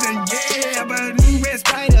red spider. Yeah, I bought a new red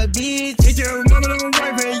spider, bitch. Hit your mama on my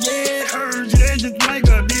wife, yeah. Heard you there just like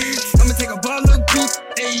a bitch. I'ma take a ball, look peep.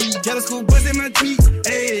 Ayy, yellow school buzz in my cheeks.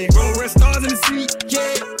 Ayy, roll red stars in the seat.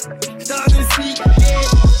 Yeah, stars in the seat. Yeah.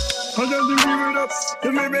 Hold up to rev it up.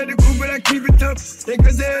 You may read the coupe, but I keep it tough. They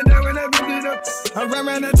could say it down when I beat it up. I run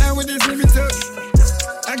around that town with this heavy tuck.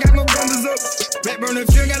 I got my bundles up. Back burner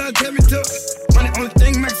feel, got a tell me tuck. Money only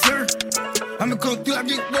thing, Max sir. I'ma go through, I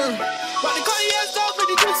get word. Why the Cartier's off for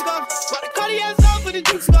the juice go? Why the Cartier's off for the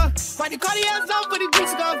juice go? Why the Cartier's off for the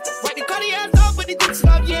juice go? Why the Cartier's off for the juice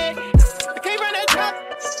go? Yeah, I came right at top.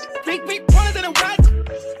 Big pointers in a watch.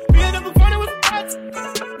 Filled up in front of some pots.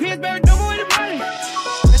 Pillsbury double with the money.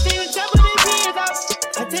 I take the top of these hands off.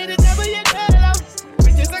 I take the top of your girl off.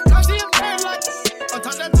 Bitches are costly, I'm turned like. I'm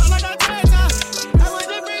talking that talk like I'm turned off. I was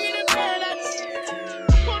just bringing it paradise.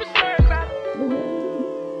 On the surf back.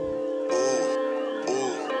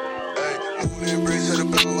 Moving bricks at the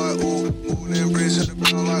bell like ooh. Moving bricks at the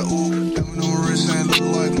bell like ooh. Diamond on wrist and look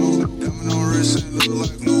like glue. Diamond on wrist and look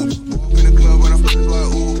like glue. Walk in the club and I flex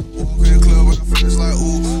like ooh. Walk in the club and I flex like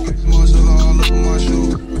ooh. Mix martial all over my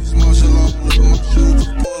shoe. Mix martial all over my shoe.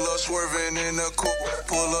 Pull up swerving in the coupe.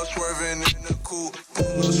 Pull up swerving in the coupe.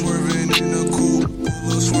 Pull up swerving in the coupe.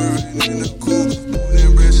 Pull up swerving in the coupe.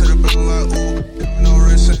 Moving bricks at the bell like ooh. Diamond on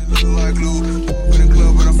wrist and look like glue. Walk in the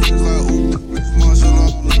club and I flex like ooh. Mix martial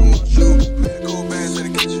all over my shoe. Medical bands in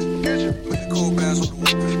the kitchen. Medical bands with the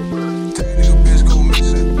weapon. Take nigga bitch go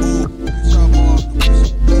missing. Ooh, bitch I ball the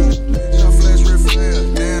prison. Ooh, bitch I flash red flare.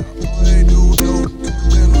 Damn, all they do is no.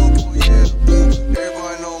 That low boy, yeah. Ooh,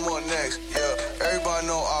 everybody know more next. Yeah, everybody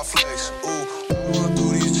know I flex. Ooh, I run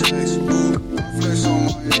through these checks. Ooh, I flex on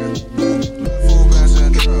my hair. Ooh, full bands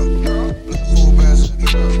in the truck. Full bands in the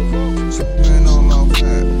truck. Smoking all out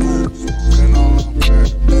fat. Ooh, smoking all out fat.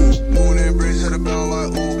 Ooh, moving bricks at the bell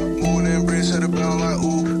like ooh. Moving bricks at the bell like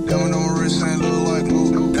ooh. Diamond on wrist and look like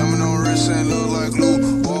glue. Diamond on wrist and look like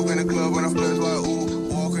glue. Walk in the club and I flex like ooh.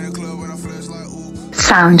 Walk in the club and I flex like ooh.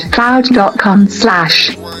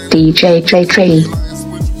 SoundCloud.com/DJJ3.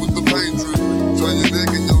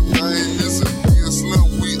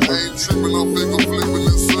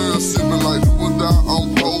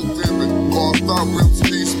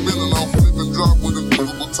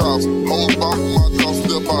 Tops, whole bop on my drop,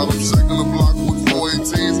 step out, I'm shaking the block with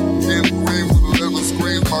 418s, candy green with 11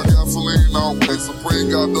 screens, my gasoline always supreme,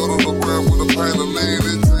 got dirt on the ground with a pan of lean,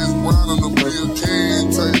 it tastes grinding to be a king,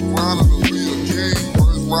 it tastes grinding to be a king,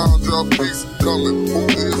 first round drop piece coming, who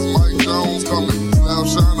is Mike Jones coming, slap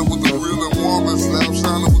shining with the real and woman, slap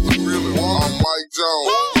shining with the real and woman, I'm Mike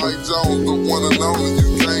Jones, the one and only,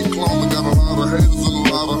 you can't clone me, got a lot of haters and a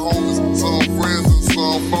lot of homies, some friends and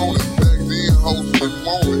some phony, hoes didn't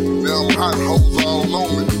want me. Now I'm hot hoes all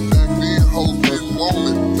on me. Back then hoes didn't want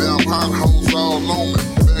me. Now I'm hot hoes all on me.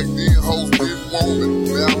 Back then hoes didn't want me.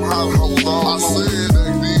 Now I'm hot hoes all on me. I said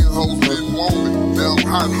back then hoes didn't want me. Now I'm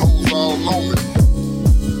hot hoes all on me.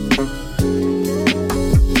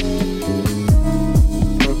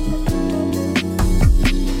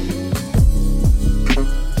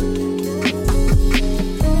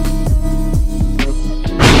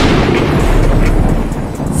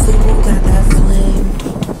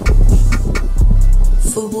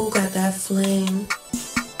 Fubu got that flame.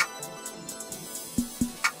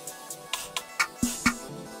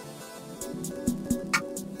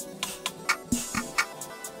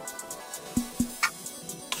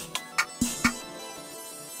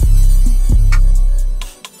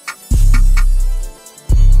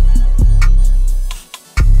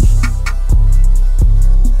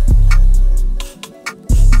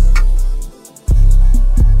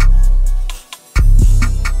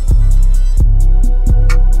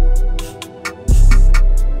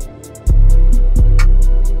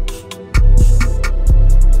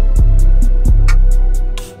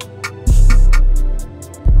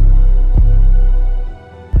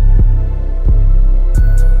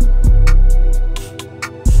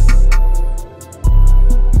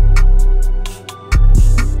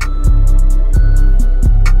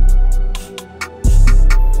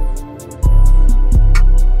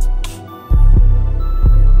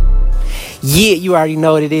 Yeah, you already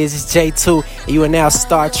know what it is. It's J2, and you are now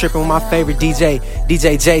start tripping with my favorite DJ,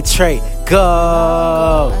 DJ J Trey.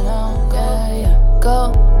 Go!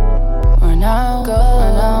 Go, right now, go,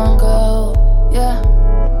 right now, go, yeah,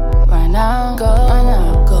 right now, go, right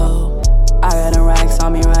now, go. I got them racks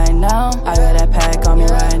on me right now, I got that pack on me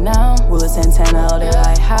right now. Ruler Santana, oh, they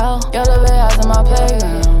like how? Yo, the big house in my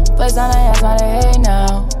playground, place on the ass, why they hate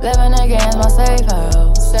now? Living against my safe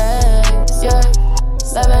house, yeah,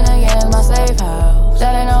 living against my safe house.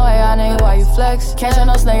 That ain't no way, y'all nigga, why you flex? Can't show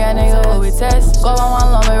no snake, that nigga, what we test? Go on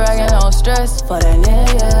one long, be racking, no stress. For that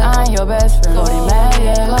nigga, I ain't your best friend. Golden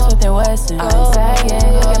Maggin', go Smith and Wesson. I ain't sagging,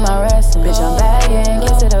 go get my restin'. Bitch, I'm bagging,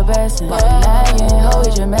 get to the bestin'. Fuck nagging, ho, we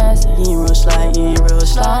just messin'. You ain't real slight, you ain't real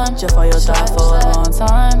slime. Just for your thought for a long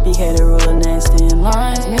time. BK the ruler next in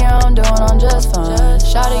line. Me, I'm doing, I'm just fine.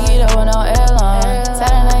 Shawty get up with no airline.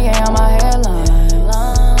 Saturday gang on my hairline.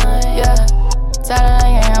 Yeah,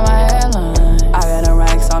 Saturday gang on my hairline. I got them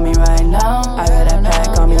racks on me right now. I got that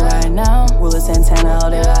pack on me right now. Ruler Santana, oh,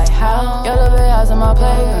 they like how? Yo, the big house in my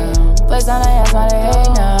playground. Place on the ass, why they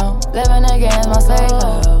hate now? Living against my safe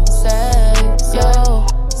house. Yo,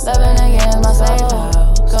 living against my safe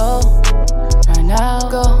house. Go, right now,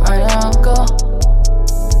 go, right now, go.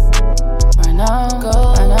 Right now, go,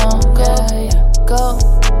 right now, go, yeah, go.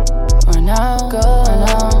 Right now, go, right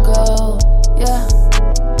now, go, yeah.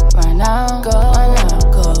 Right now, go, right now,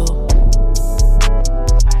 go.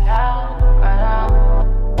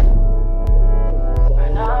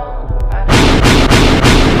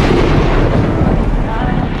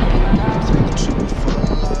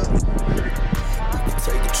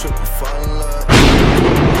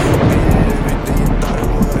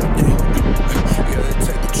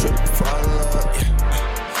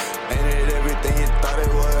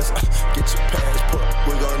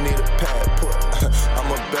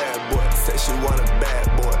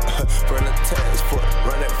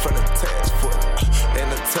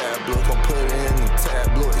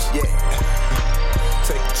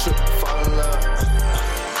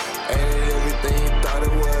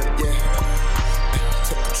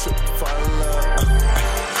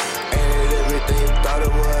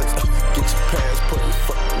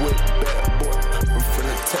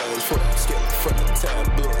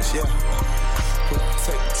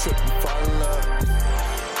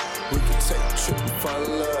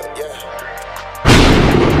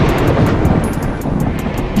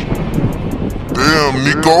 Damn,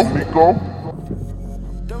 Nico.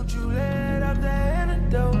 Don't you let up the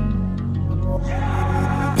antidote.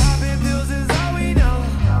 Popping pills is all we know.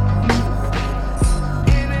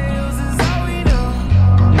 Inhales is all we know.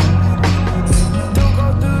 Don't go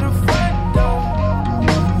through the front door.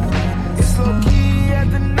 It's low key at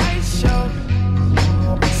the night show.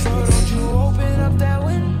 So don't you open up that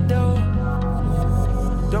window.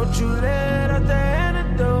 Don't you let up the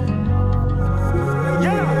antidote.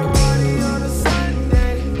 Yeah.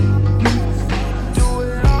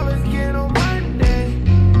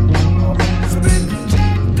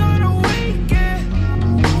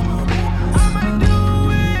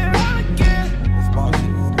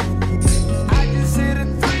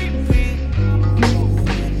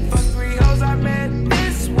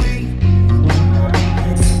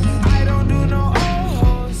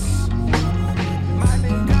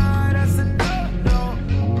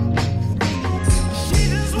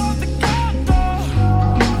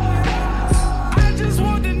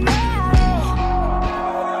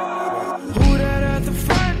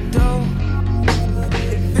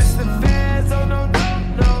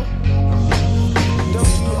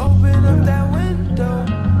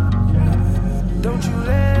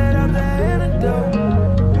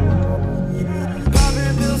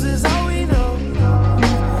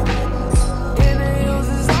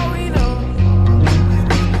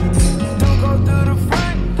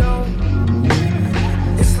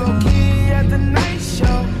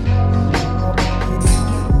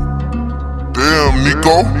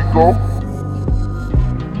 Nico.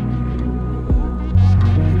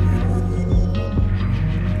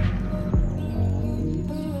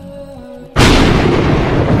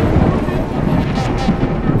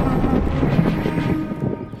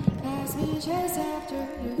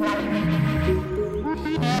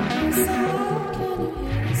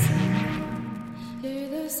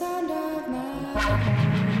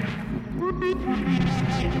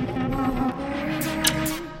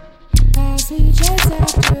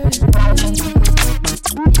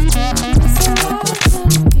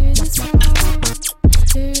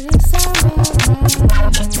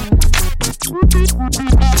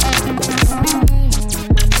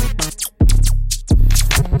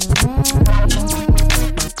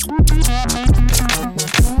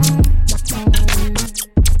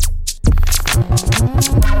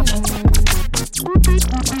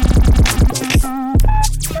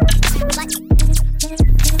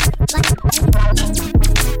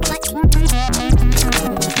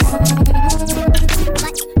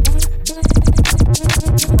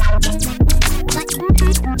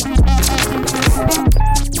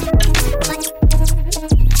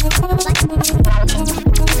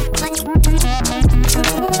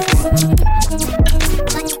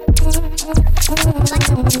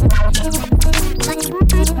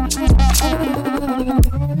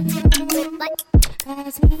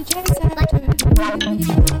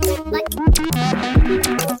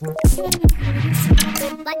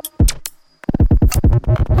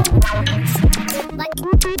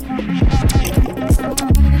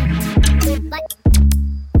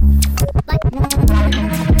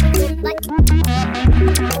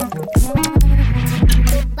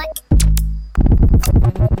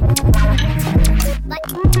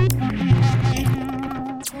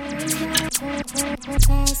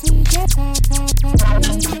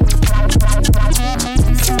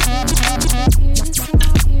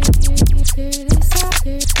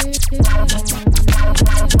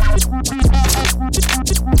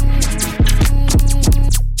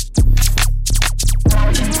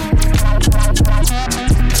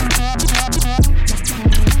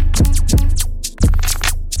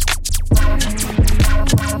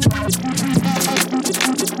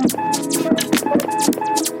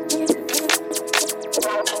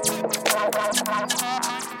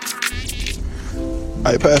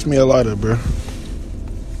 Hey, pass me a lighter, bro.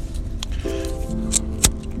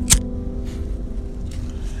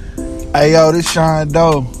 Hey, yo, this Sean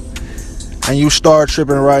Doe, and you start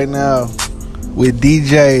tripping right now with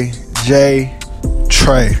DJ J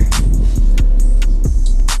Trey.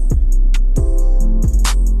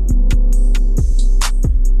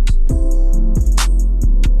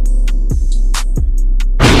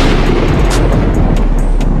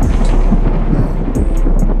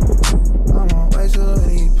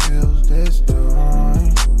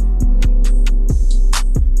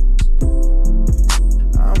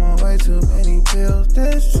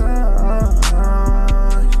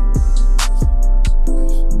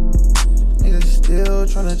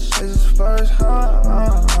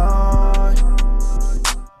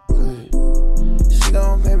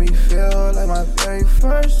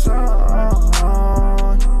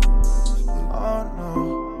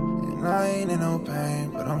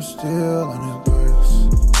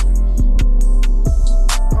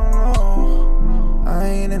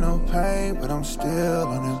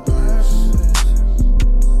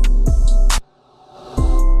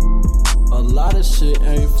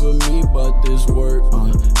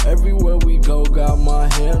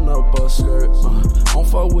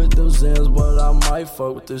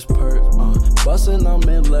 This perk, bustin', I'm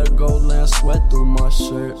in Legoland, sweat through my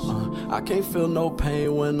shirt. I can't feel no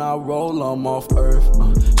pain when I roll, I'm off earth.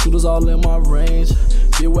 Shooters all in my range,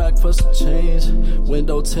 get whacked for some change.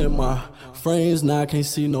 Window tint my frames, now I can't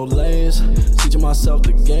see no lanes. Teaching myself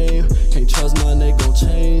the game, can't trust none, they gon'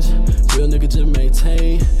 change. Real nigga just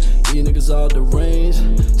maintain, these niggas all deranged.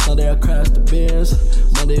 Sunday I crashed the Benz,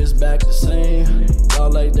 Monday is back the same. Y'all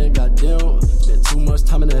like that, goddamn, spent too much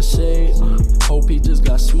time in that shade. Hope he just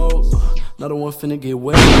got smoked, another one finna get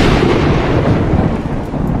wet.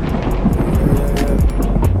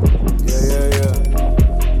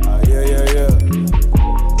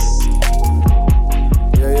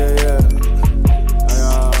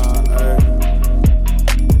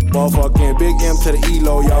 Motherfucking Big M to the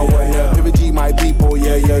ELO, y'all wasn't there. Pivot G, my people,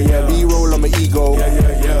 yeah, yeah, yeah. B-roll on my ego.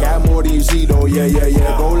 Got more than you see, though, yeah, yeah,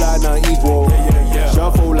 yeah. Go line unequal.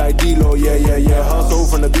 Shuffle like D-Lo, yeah, yeah, yeah. Hustle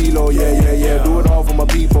from the B-Lo, yeah, yeah, yeah. Do it all for my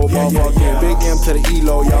people, motherfucking Big M to the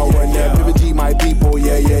ELO, y'all wasn't there. Pivot G, my people,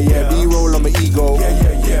 yeah, yeah, yeah. B-roll on my ego.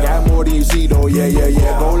 Got more than you see, though, yeah, yeah,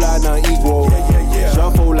 yeah. Go line unequal.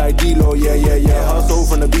 Shuffle like D-Lo, yeah, yeah, yeah. Hustle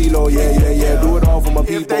from the B-Lo, yeah, yeah, yeah. Do it all for my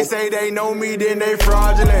people. If they say they know me, then they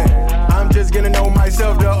fraudulent. I'm just gonna know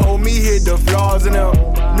myself, the old me hit the flaws in them.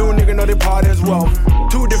 New nigga know they part as wealth.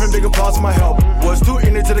 Two different bigger parts of my help. Was too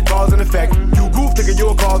ignorant to the cause and effect. You goof thinking you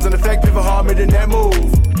a cause and effect. Pivot hard, made in that move.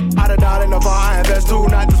 I done died in the bar, I invest too,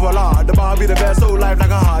 not just voila. The bar be the best, so life like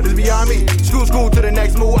a hard, it's beyond me. School to the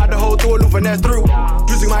next move, out the whole through a loop and that's through.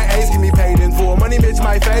 Using my ace, give me paid in full. Money bitch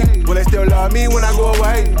my fake. Will they still love me when I go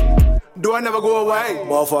away? Do I never go away?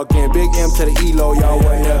 Motherfucking Big M to the ELO, y'all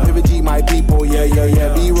wasn't there. Pivot G, my people, yeah, yeah,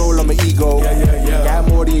 yeah. B-roll on my ego. Got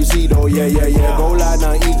more than you see, though, yeah, yeah, yeah. Go line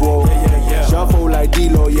unequal. Shuffle like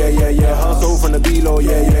D-Lo, yeah, yeah, yeah. Hustle from the B-Lo,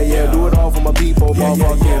 yeah, yeah, yeah. Do it all for my people,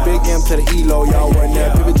 motherfucking Big M to the ELO, y'all wasn't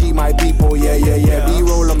there. Pivot G, my people, yeah, yeah, yeah.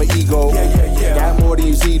 B-roll on my ego. Got more than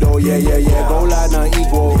you see, though, yeah, yeah, yeah. Go line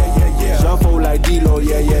unequal. Shuffle like D-Lo,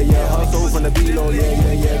 yeah, yeah, yeah. Hustle from the B-Lo, yeah,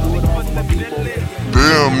 yeah, yeah. Do it all for my people.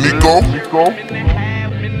 Damn, Nico.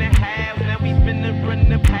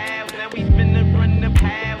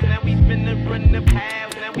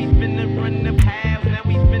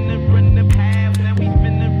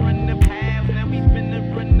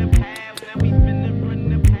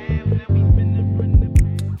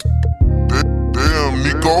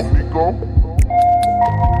 Damn, Nico.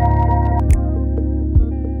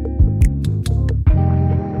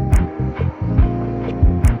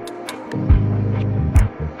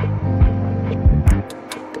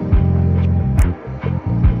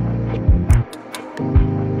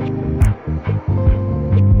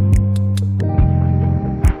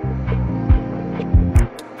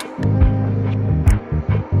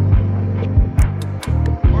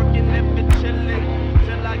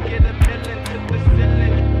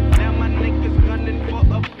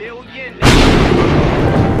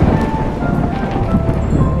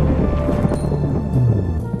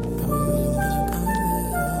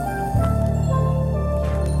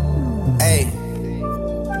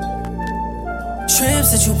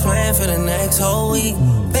 grand for the next whole week.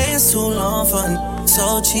 Bands too long for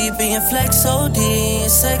so cheap and flex OD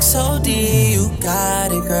and sex OD. You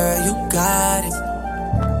got it, girl, you got it.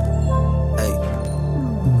 Hey,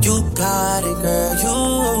 you got it, girl,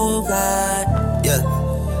 you got it. Yeah,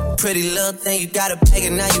 pretty little thing, you got a bag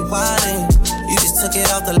and now you wildin'. You just took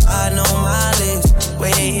it off the line, no mileage.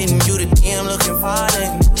 Way they hitting you, the DM looking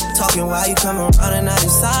violent. Talking while you come around and now you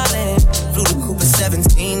silent. Flew the Cooper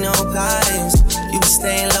 17, no guidance. You be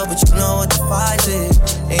staying low, but you know what the price is.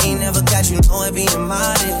 Ain't never got you know it being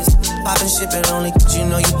modest. Poppin' shit, but only cause you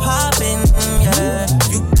know you poppin', yeah.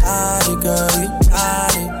 You got it, girl, you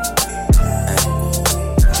got it.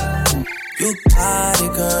 You got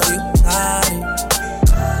it, girl, you got it.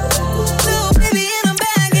 Little baby in a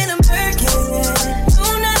bag and I'm jerking.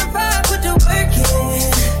 Don't not a rock with the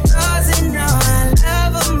working. Cause it know I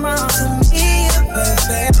love them all to me, you're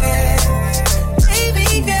perfect. Baby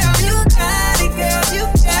girl, you got it, girl, you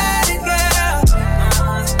got it, girl.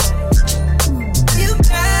 You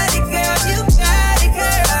got it, girl, you got it,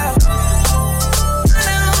 girl. I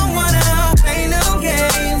don't wanna play no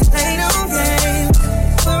games, play no games.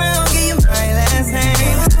 For real, give you my last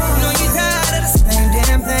name. Know you tired of the same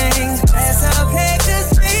damn thing. That's okay, cause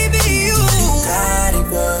baby, you got it,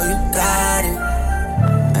 girl, you got it.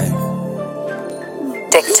 Hey.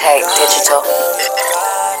 Dictate Digital.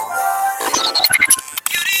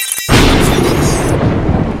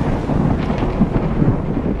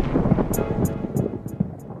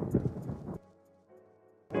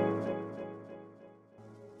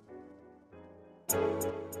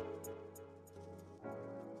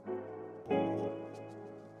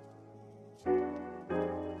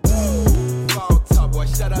 Phone talk, boy,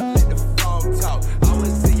 shut up, let the phone talk. I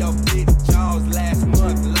was in your big jaws last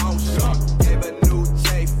month, long shot. Gave a new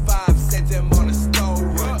J5, sent him on a store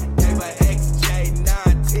run. Gave a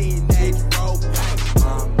XJ9 teenage roll pack.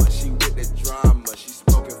 Mama, she with the drama, she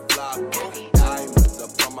smoking flop. Diamonds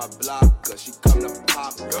up on my block, cause she come to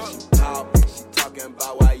pop. She pop, she talking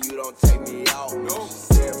about why you don't take me out.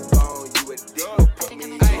 She said, phone, you a dick, don't put me in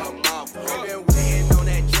your mouth. Been waiting on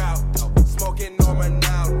that drought, smoking on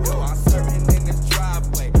Ronaldo. I'm serving in this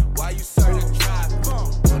driveway. Why you serve the drive?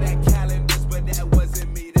 On that calendars, but that wasn't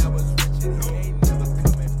me, that was Richard. He ain't never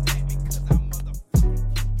coming back because I'm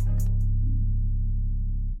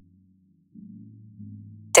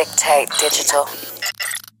Dictate Digital.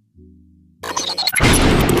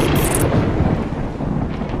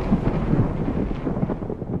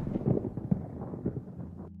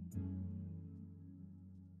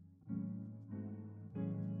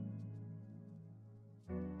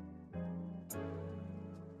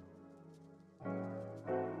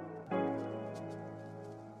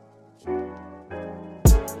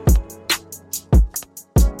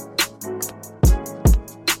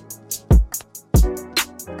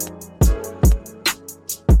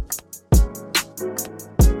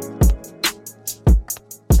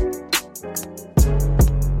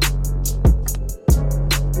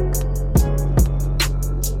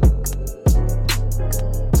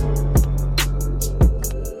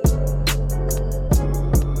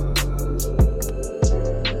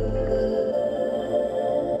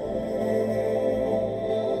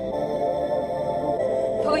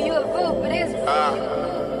 Who you a vote for this?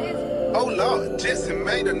 Oh Lord, Jesse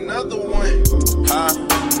made another one.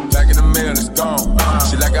 Back in the mail, it's gone.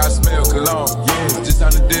 She like I smell cologne. Yeah, I just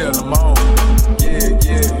signed the deal, I'm on.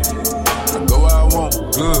 Yeah. I go where I want,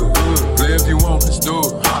 good. Play if you want, let's do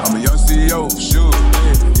it. I'm a young CEO, for sure.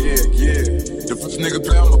 Yeah. The first nigga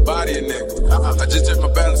play on my body, a nigga. I just checked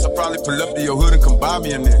my balance, I probably pull up to your hood and come buy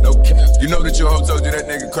me a nigga. Okay. You know that your hoe told you that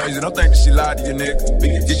nigga crazy. Don't think that she lied to you,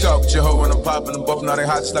 nigga. Get caught with your hoe when I'm popping them both. Now they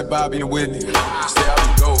hot just like Bobby and Whitney. Stay out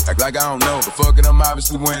and go, act like I don't know. But fuck it, I'm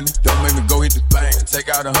obviously winning. Don't make me go hit the bank. Take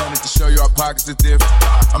out 100 to show you our pockets is different.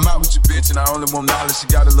 I'm out with your bitch and I only want knowledge. She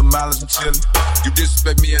got a little mileage, I'm chillin'. You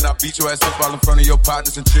disrespect me and I beat your ass up all in front of your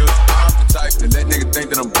partners and children. I'm the type to let nigga think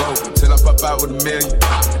that I'm broke until I pop out with $1 million.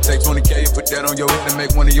 Take 20K and put that on your head and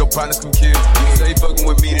make one of your partners come kill you. Say fucking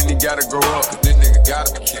with me, then he gotta grow up. Cause this nigga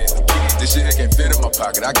gotta be kidding. This shit can't fit in my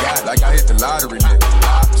pocket. I got it like I hit the lottery, nigga.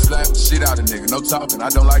 Slap the shit out of nigga. No talking. I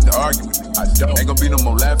don't like to argue with nigga. I don't. Ain't gonna be no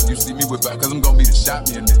more laughing. You see me whip out, cause I'm gonna be the shot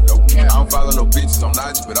me a nigga. Okay. I don't follow no bitches on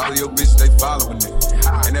IG, but all of your bitches, they following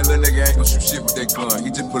nigga. And that little nigga ain't gonna shoot shit with that gun. He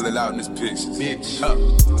just pull it out in his pictures. Bitch.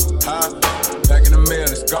 Back in the mail,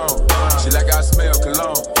 it's gone. She like I smell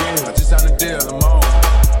cologne. I just signed the deal, I'm on.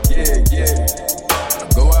 Yeah.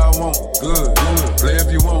 Go where I want, good. Play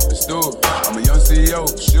if you want, let's do it. I'm a young CEO,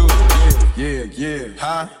 sure. Yeah.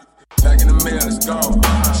 Back in the mail, it's gone.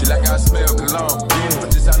 She like I smell cologne. I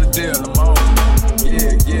just signed the deal, I'm on.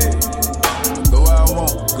 Yeah. Go where I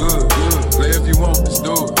want, good. Play if you want, let's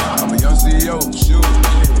do it. I'm a young CEO, shoot.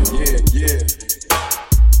 Yeah.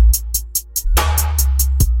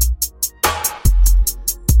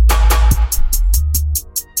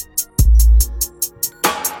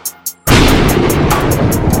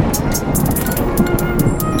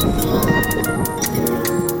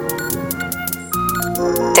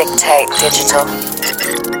 Dictate Digital.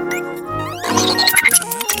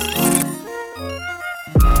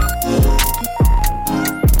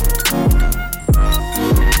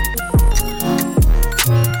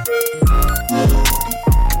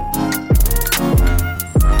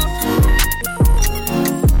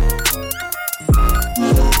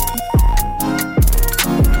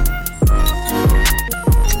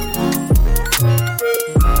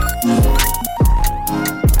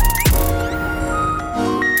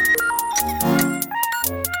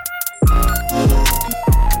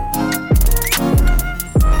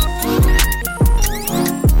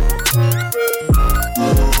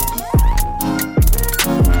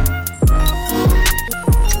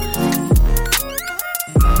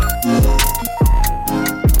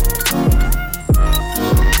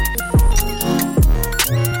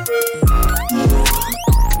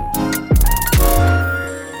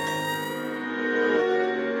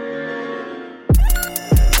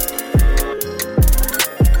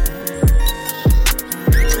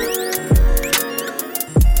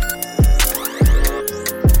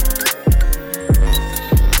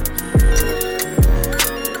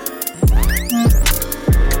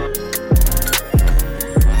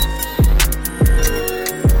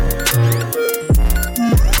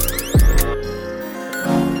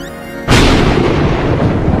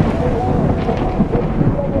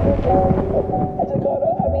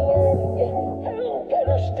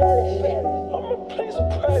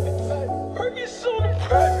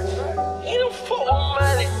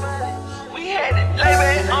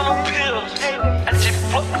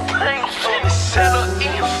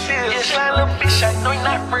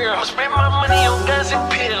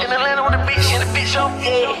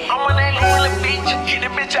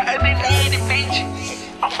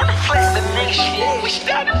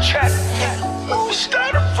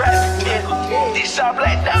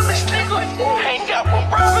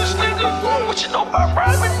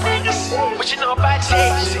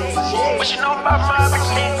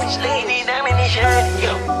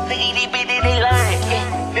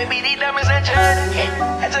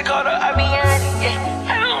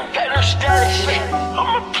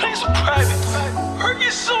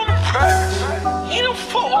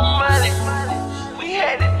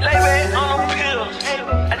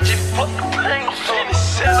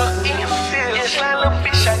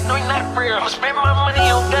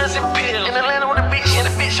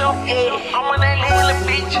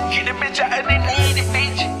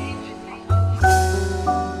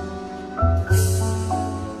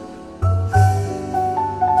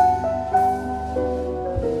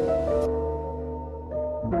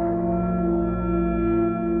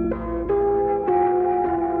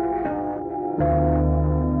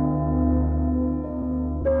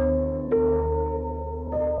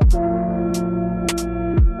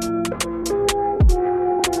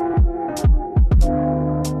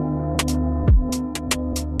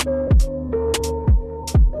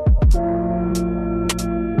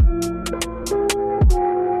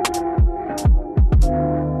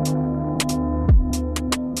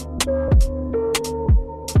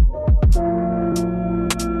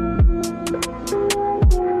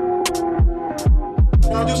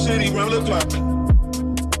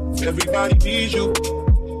 Everybody needs you.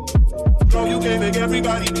 No, you can't make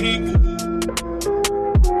everybody equal.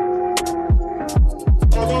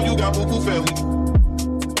 Although you got buku family,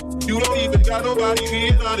 you don't even got nobody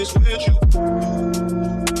being honest with you.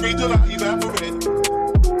 Breathe till I evaporate.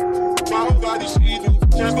 My whole body see you.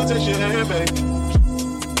 Transportation handmade.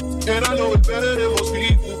 And I know it's better than most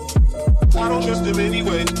people. I don't trust them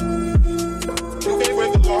anyway. You can't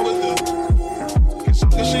break the law with them. Can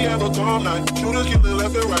something she have a calm night. Shooters killing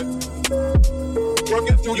left and right.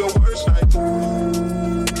 Working through your worst night.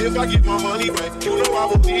 If I get my money back, you know I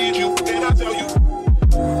will need you. And I tell you,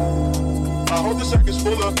 I hope the sack is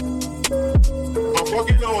full up. I'm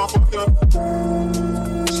fucking on, I'm fucked up.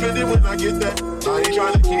 Spend it when I get that. I ain't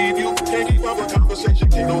trying to keep you. Can't keep up a conversation,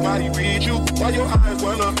 can't nobody read you. Why your eyes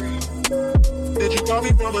well up? Did you call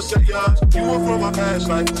me from a seance? You were from my past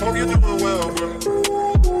life. Hope you're doing well, bro.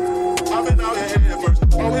 I've been out here head first.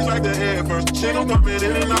 Always like the head first. Single coming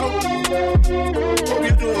in and out. Hope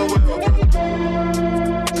you're doing well, bro.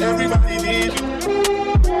 Everybody needs you.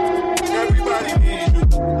 Everybody needs you.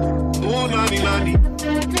 Ooh, 90-90.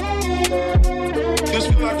 This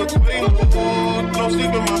feel like a way you move, no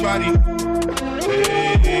sleep in my body.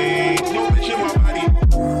 Hey, no bitch in my body.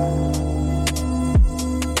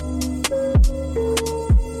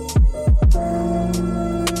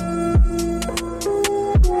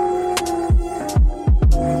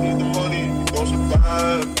 Need the money, you gon'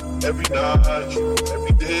 survive. Every night,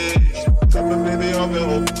 every day. Coming, baby, I've been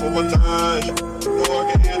home for one night. Know I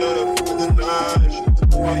can hear that for the night.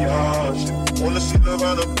 Oh yeah, wanna see the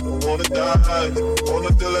runner, don't wanna die.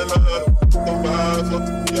 Wanna feel it like the vibes, love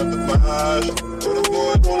to be at the vibes. All the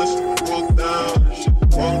boys wanna see me walk down. Shit,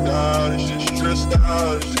 walk down, and shit stressed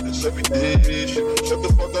out. Shit, it's every day. Shit, shut the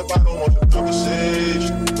fuck up, I don't want your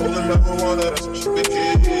conversation. Rolling marijuana, that's some shit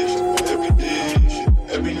vacation. Every day, shit,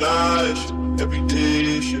 every night, shit, every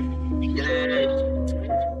day, shit.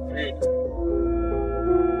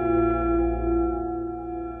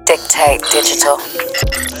 Dictate Digital.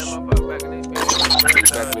 Back in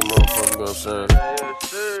the motherfucker, you know what I'm saying? Yeah,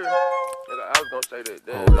 sir. Nigga, I was gonna say that.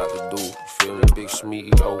 Whole lot to do, you feel me? Big Smeaky,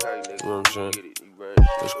 you know what I'm saying?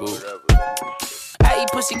 That's cool. I eat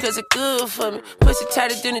pussy cause it's good for me. Pussy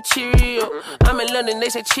tighter than a Cheerio. I'm in London, they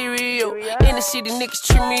say Cheerio. In the city, niggas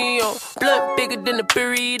cheer me on. Blunt bigger than a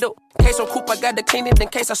burrito. Case on coupe, I got the clean it in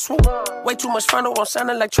case I swoop. Way too much fun, I'm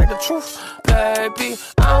sounding like Trade the Truth. Baby,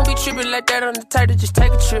 I don't be tripping like that on the tight to just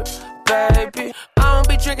take a trip. Baby, I don't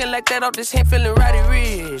be drinking like that off this hand, feeling righty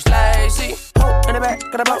rich. Like, see, oh, in the back,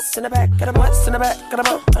 got a boat, in the back, got a boat, in the back, got a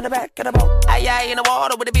boat, in the back, got a boat. Aye, in the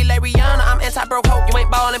water, would it be like Rihanna? I'm anti-broke hope. You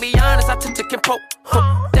ain't ballin', be honest, I took and poke.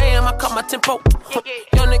 Damn, I caught my tempo.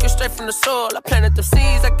 Young nigga straight from the soil, I planted the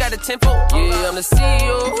seeds, I got a tempo. Yeah, I'm the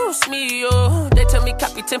CEO, Smeo. They tell me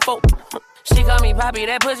copy tempo. She call me Poppy,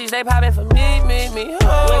 that pussy stay poppin' for me. You ain't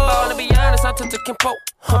ballin', be honest, I took the tempo.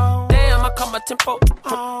 Damn, I caught my tempo.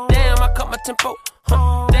 Damn, I caught my tempo.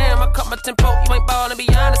 Damn, I caught my tempo. You ain't ballin', be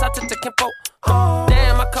honest, I took the tempo.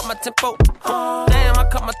 Damn, I caught my tempo. Damn, I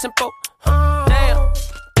caught my tempo.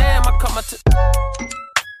 Damn, I caught my tempo.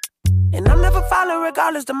 And I'm never following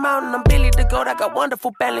regardless the mountain. I'm Billy the Goat, I got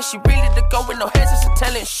wonderful balance. She really the go with no hands, it's a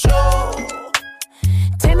talent show.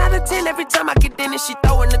 10 out of 10 every time I get in and she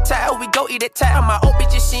throwin' the towel. We go eat it towel. My old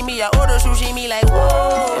bitches see me, I order sushi like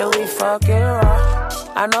whoa. And we fucking raw.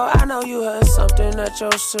 I know you heard something that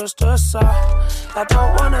your sister saw. I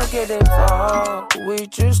don't wanna get involved. We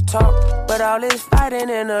just talk, but all this fighting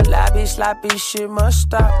in the lobby, sloppy shit must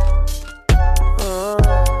stop.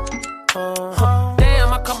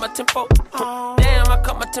 Damn, I cut my tempo. Damn, I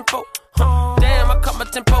cut my tempo. Damn, I cut my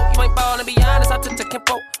tempo. You ain't ballin', be honest, I took the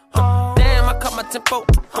tempo. Damn, I cut my tempo.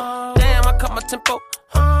 Damn, I cut my tempo.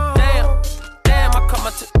 Damn, I cut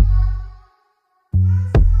my tempo.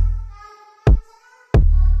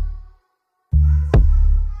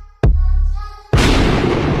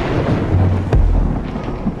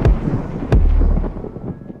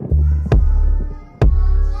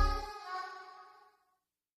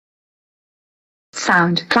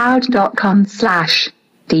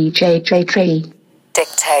 SoundCloud.com/DJJ3.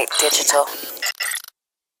 Dictate Digital.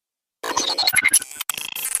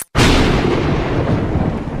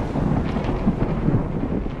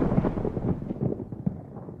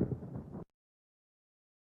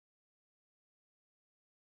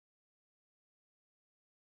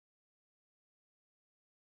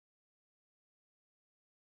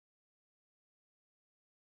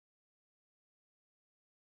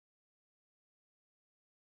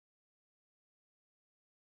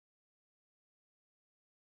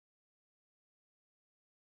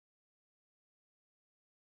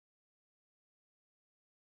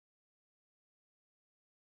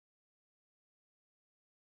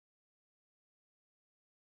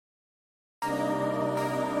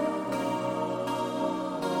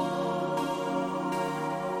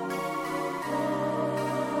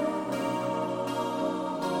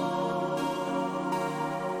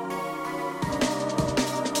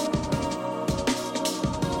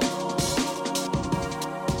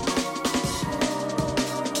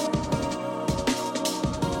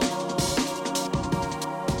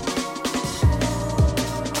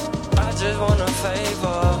 Just want a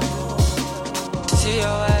favor, see your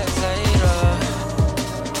ass later.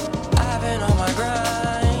 I've been on my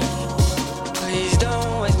grind, please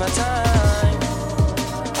don't waste my time.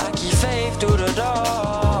 I keep faith through the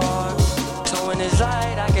dark, so when it's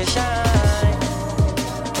light I can shine.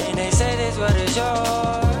 And they say this world is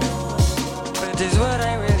yours, but this world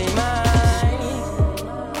ain't really mine.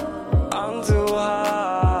 I'm too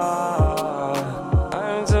high,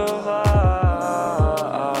 I'm too far.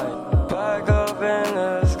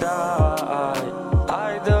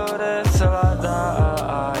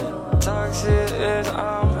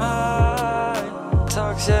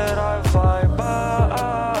 Shit, I fly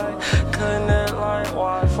by.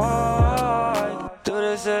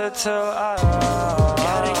 it till I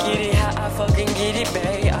gotta get it how I fucking get it,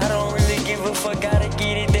 babe. I don't really give a fuck, gotta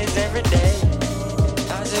get it this every day.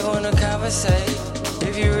 I just wanna conversate.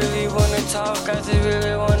 If you really wanna talk, I just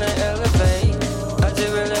really wanna elevate. I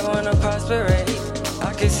just really wanna prosperate.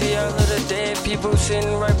 I can see all of the dead people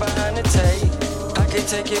sitting right behind the tape. I can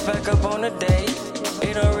take it back up on a date.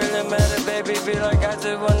 It don't really matter, baby, be like I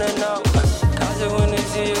just wanna know. I just wanna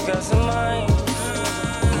see you got some mind.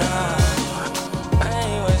 Nah, I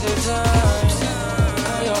ain't wasting time.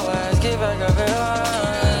 Call your ass, get back up in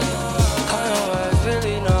line. Call your ass,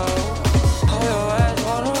 really know. Call your ass,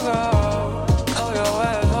 wanna go. Call your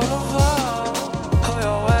ass, wanna fall. Call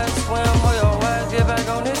your ass, swim. Call your ass, get back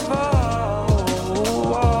on this boat.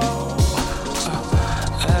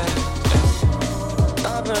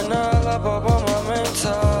 I've been all up on my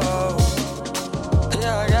mental.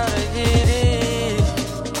 Yeah, I gotta get it.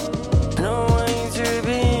 No ain't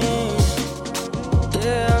tripping.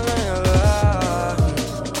 Yeah, I've been alive.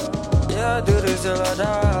 Yeah, I do this till I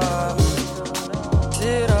die.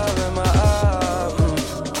 Shit all in my eye.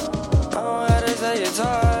 I don't have to say it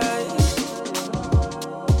twice.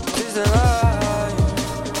 This the life.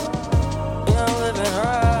 Yeah, I'm living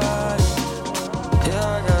right.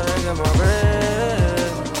 Yeah, I gotta get my bread.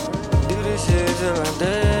 Do this shit till I'm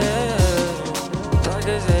dead. Like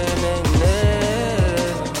it's in and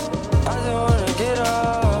dead. I just wanna get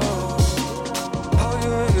off. How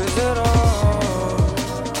you can sit off.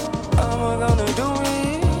 I'm gonna do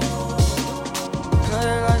it. Play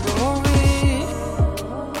it like a movie.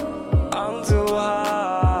 I'm too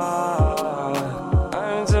high.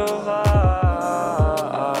 I'm too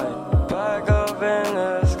high. Back up in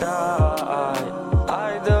the sky. I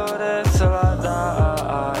do this till I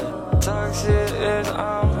die. Talk shit is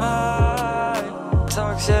I'm high.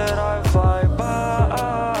 Talk shit I fly by.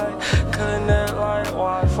 Connect like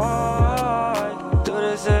Wi-Fi. Do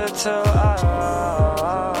this shit till I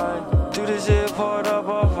do this shit poured up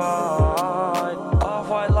a vibe.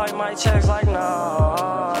 Off-white like my checks like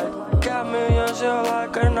Nike. Got millions shit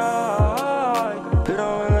like a knife. You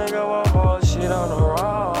don't really go up all shit on the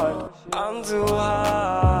ride. I'm too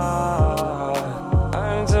high.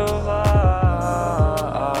 I'm too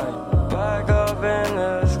high. Back up in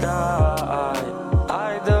the sky.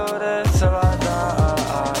 I do this till I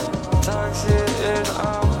die. Talk shit is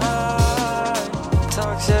I'm high.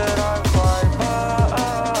 Talk shit I fly by.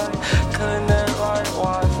 Connect like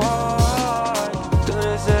Wi-Fi. Do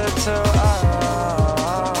this shit till I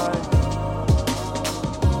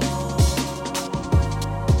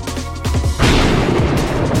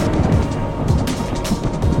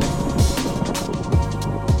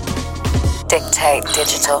Dictate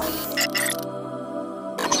Digital.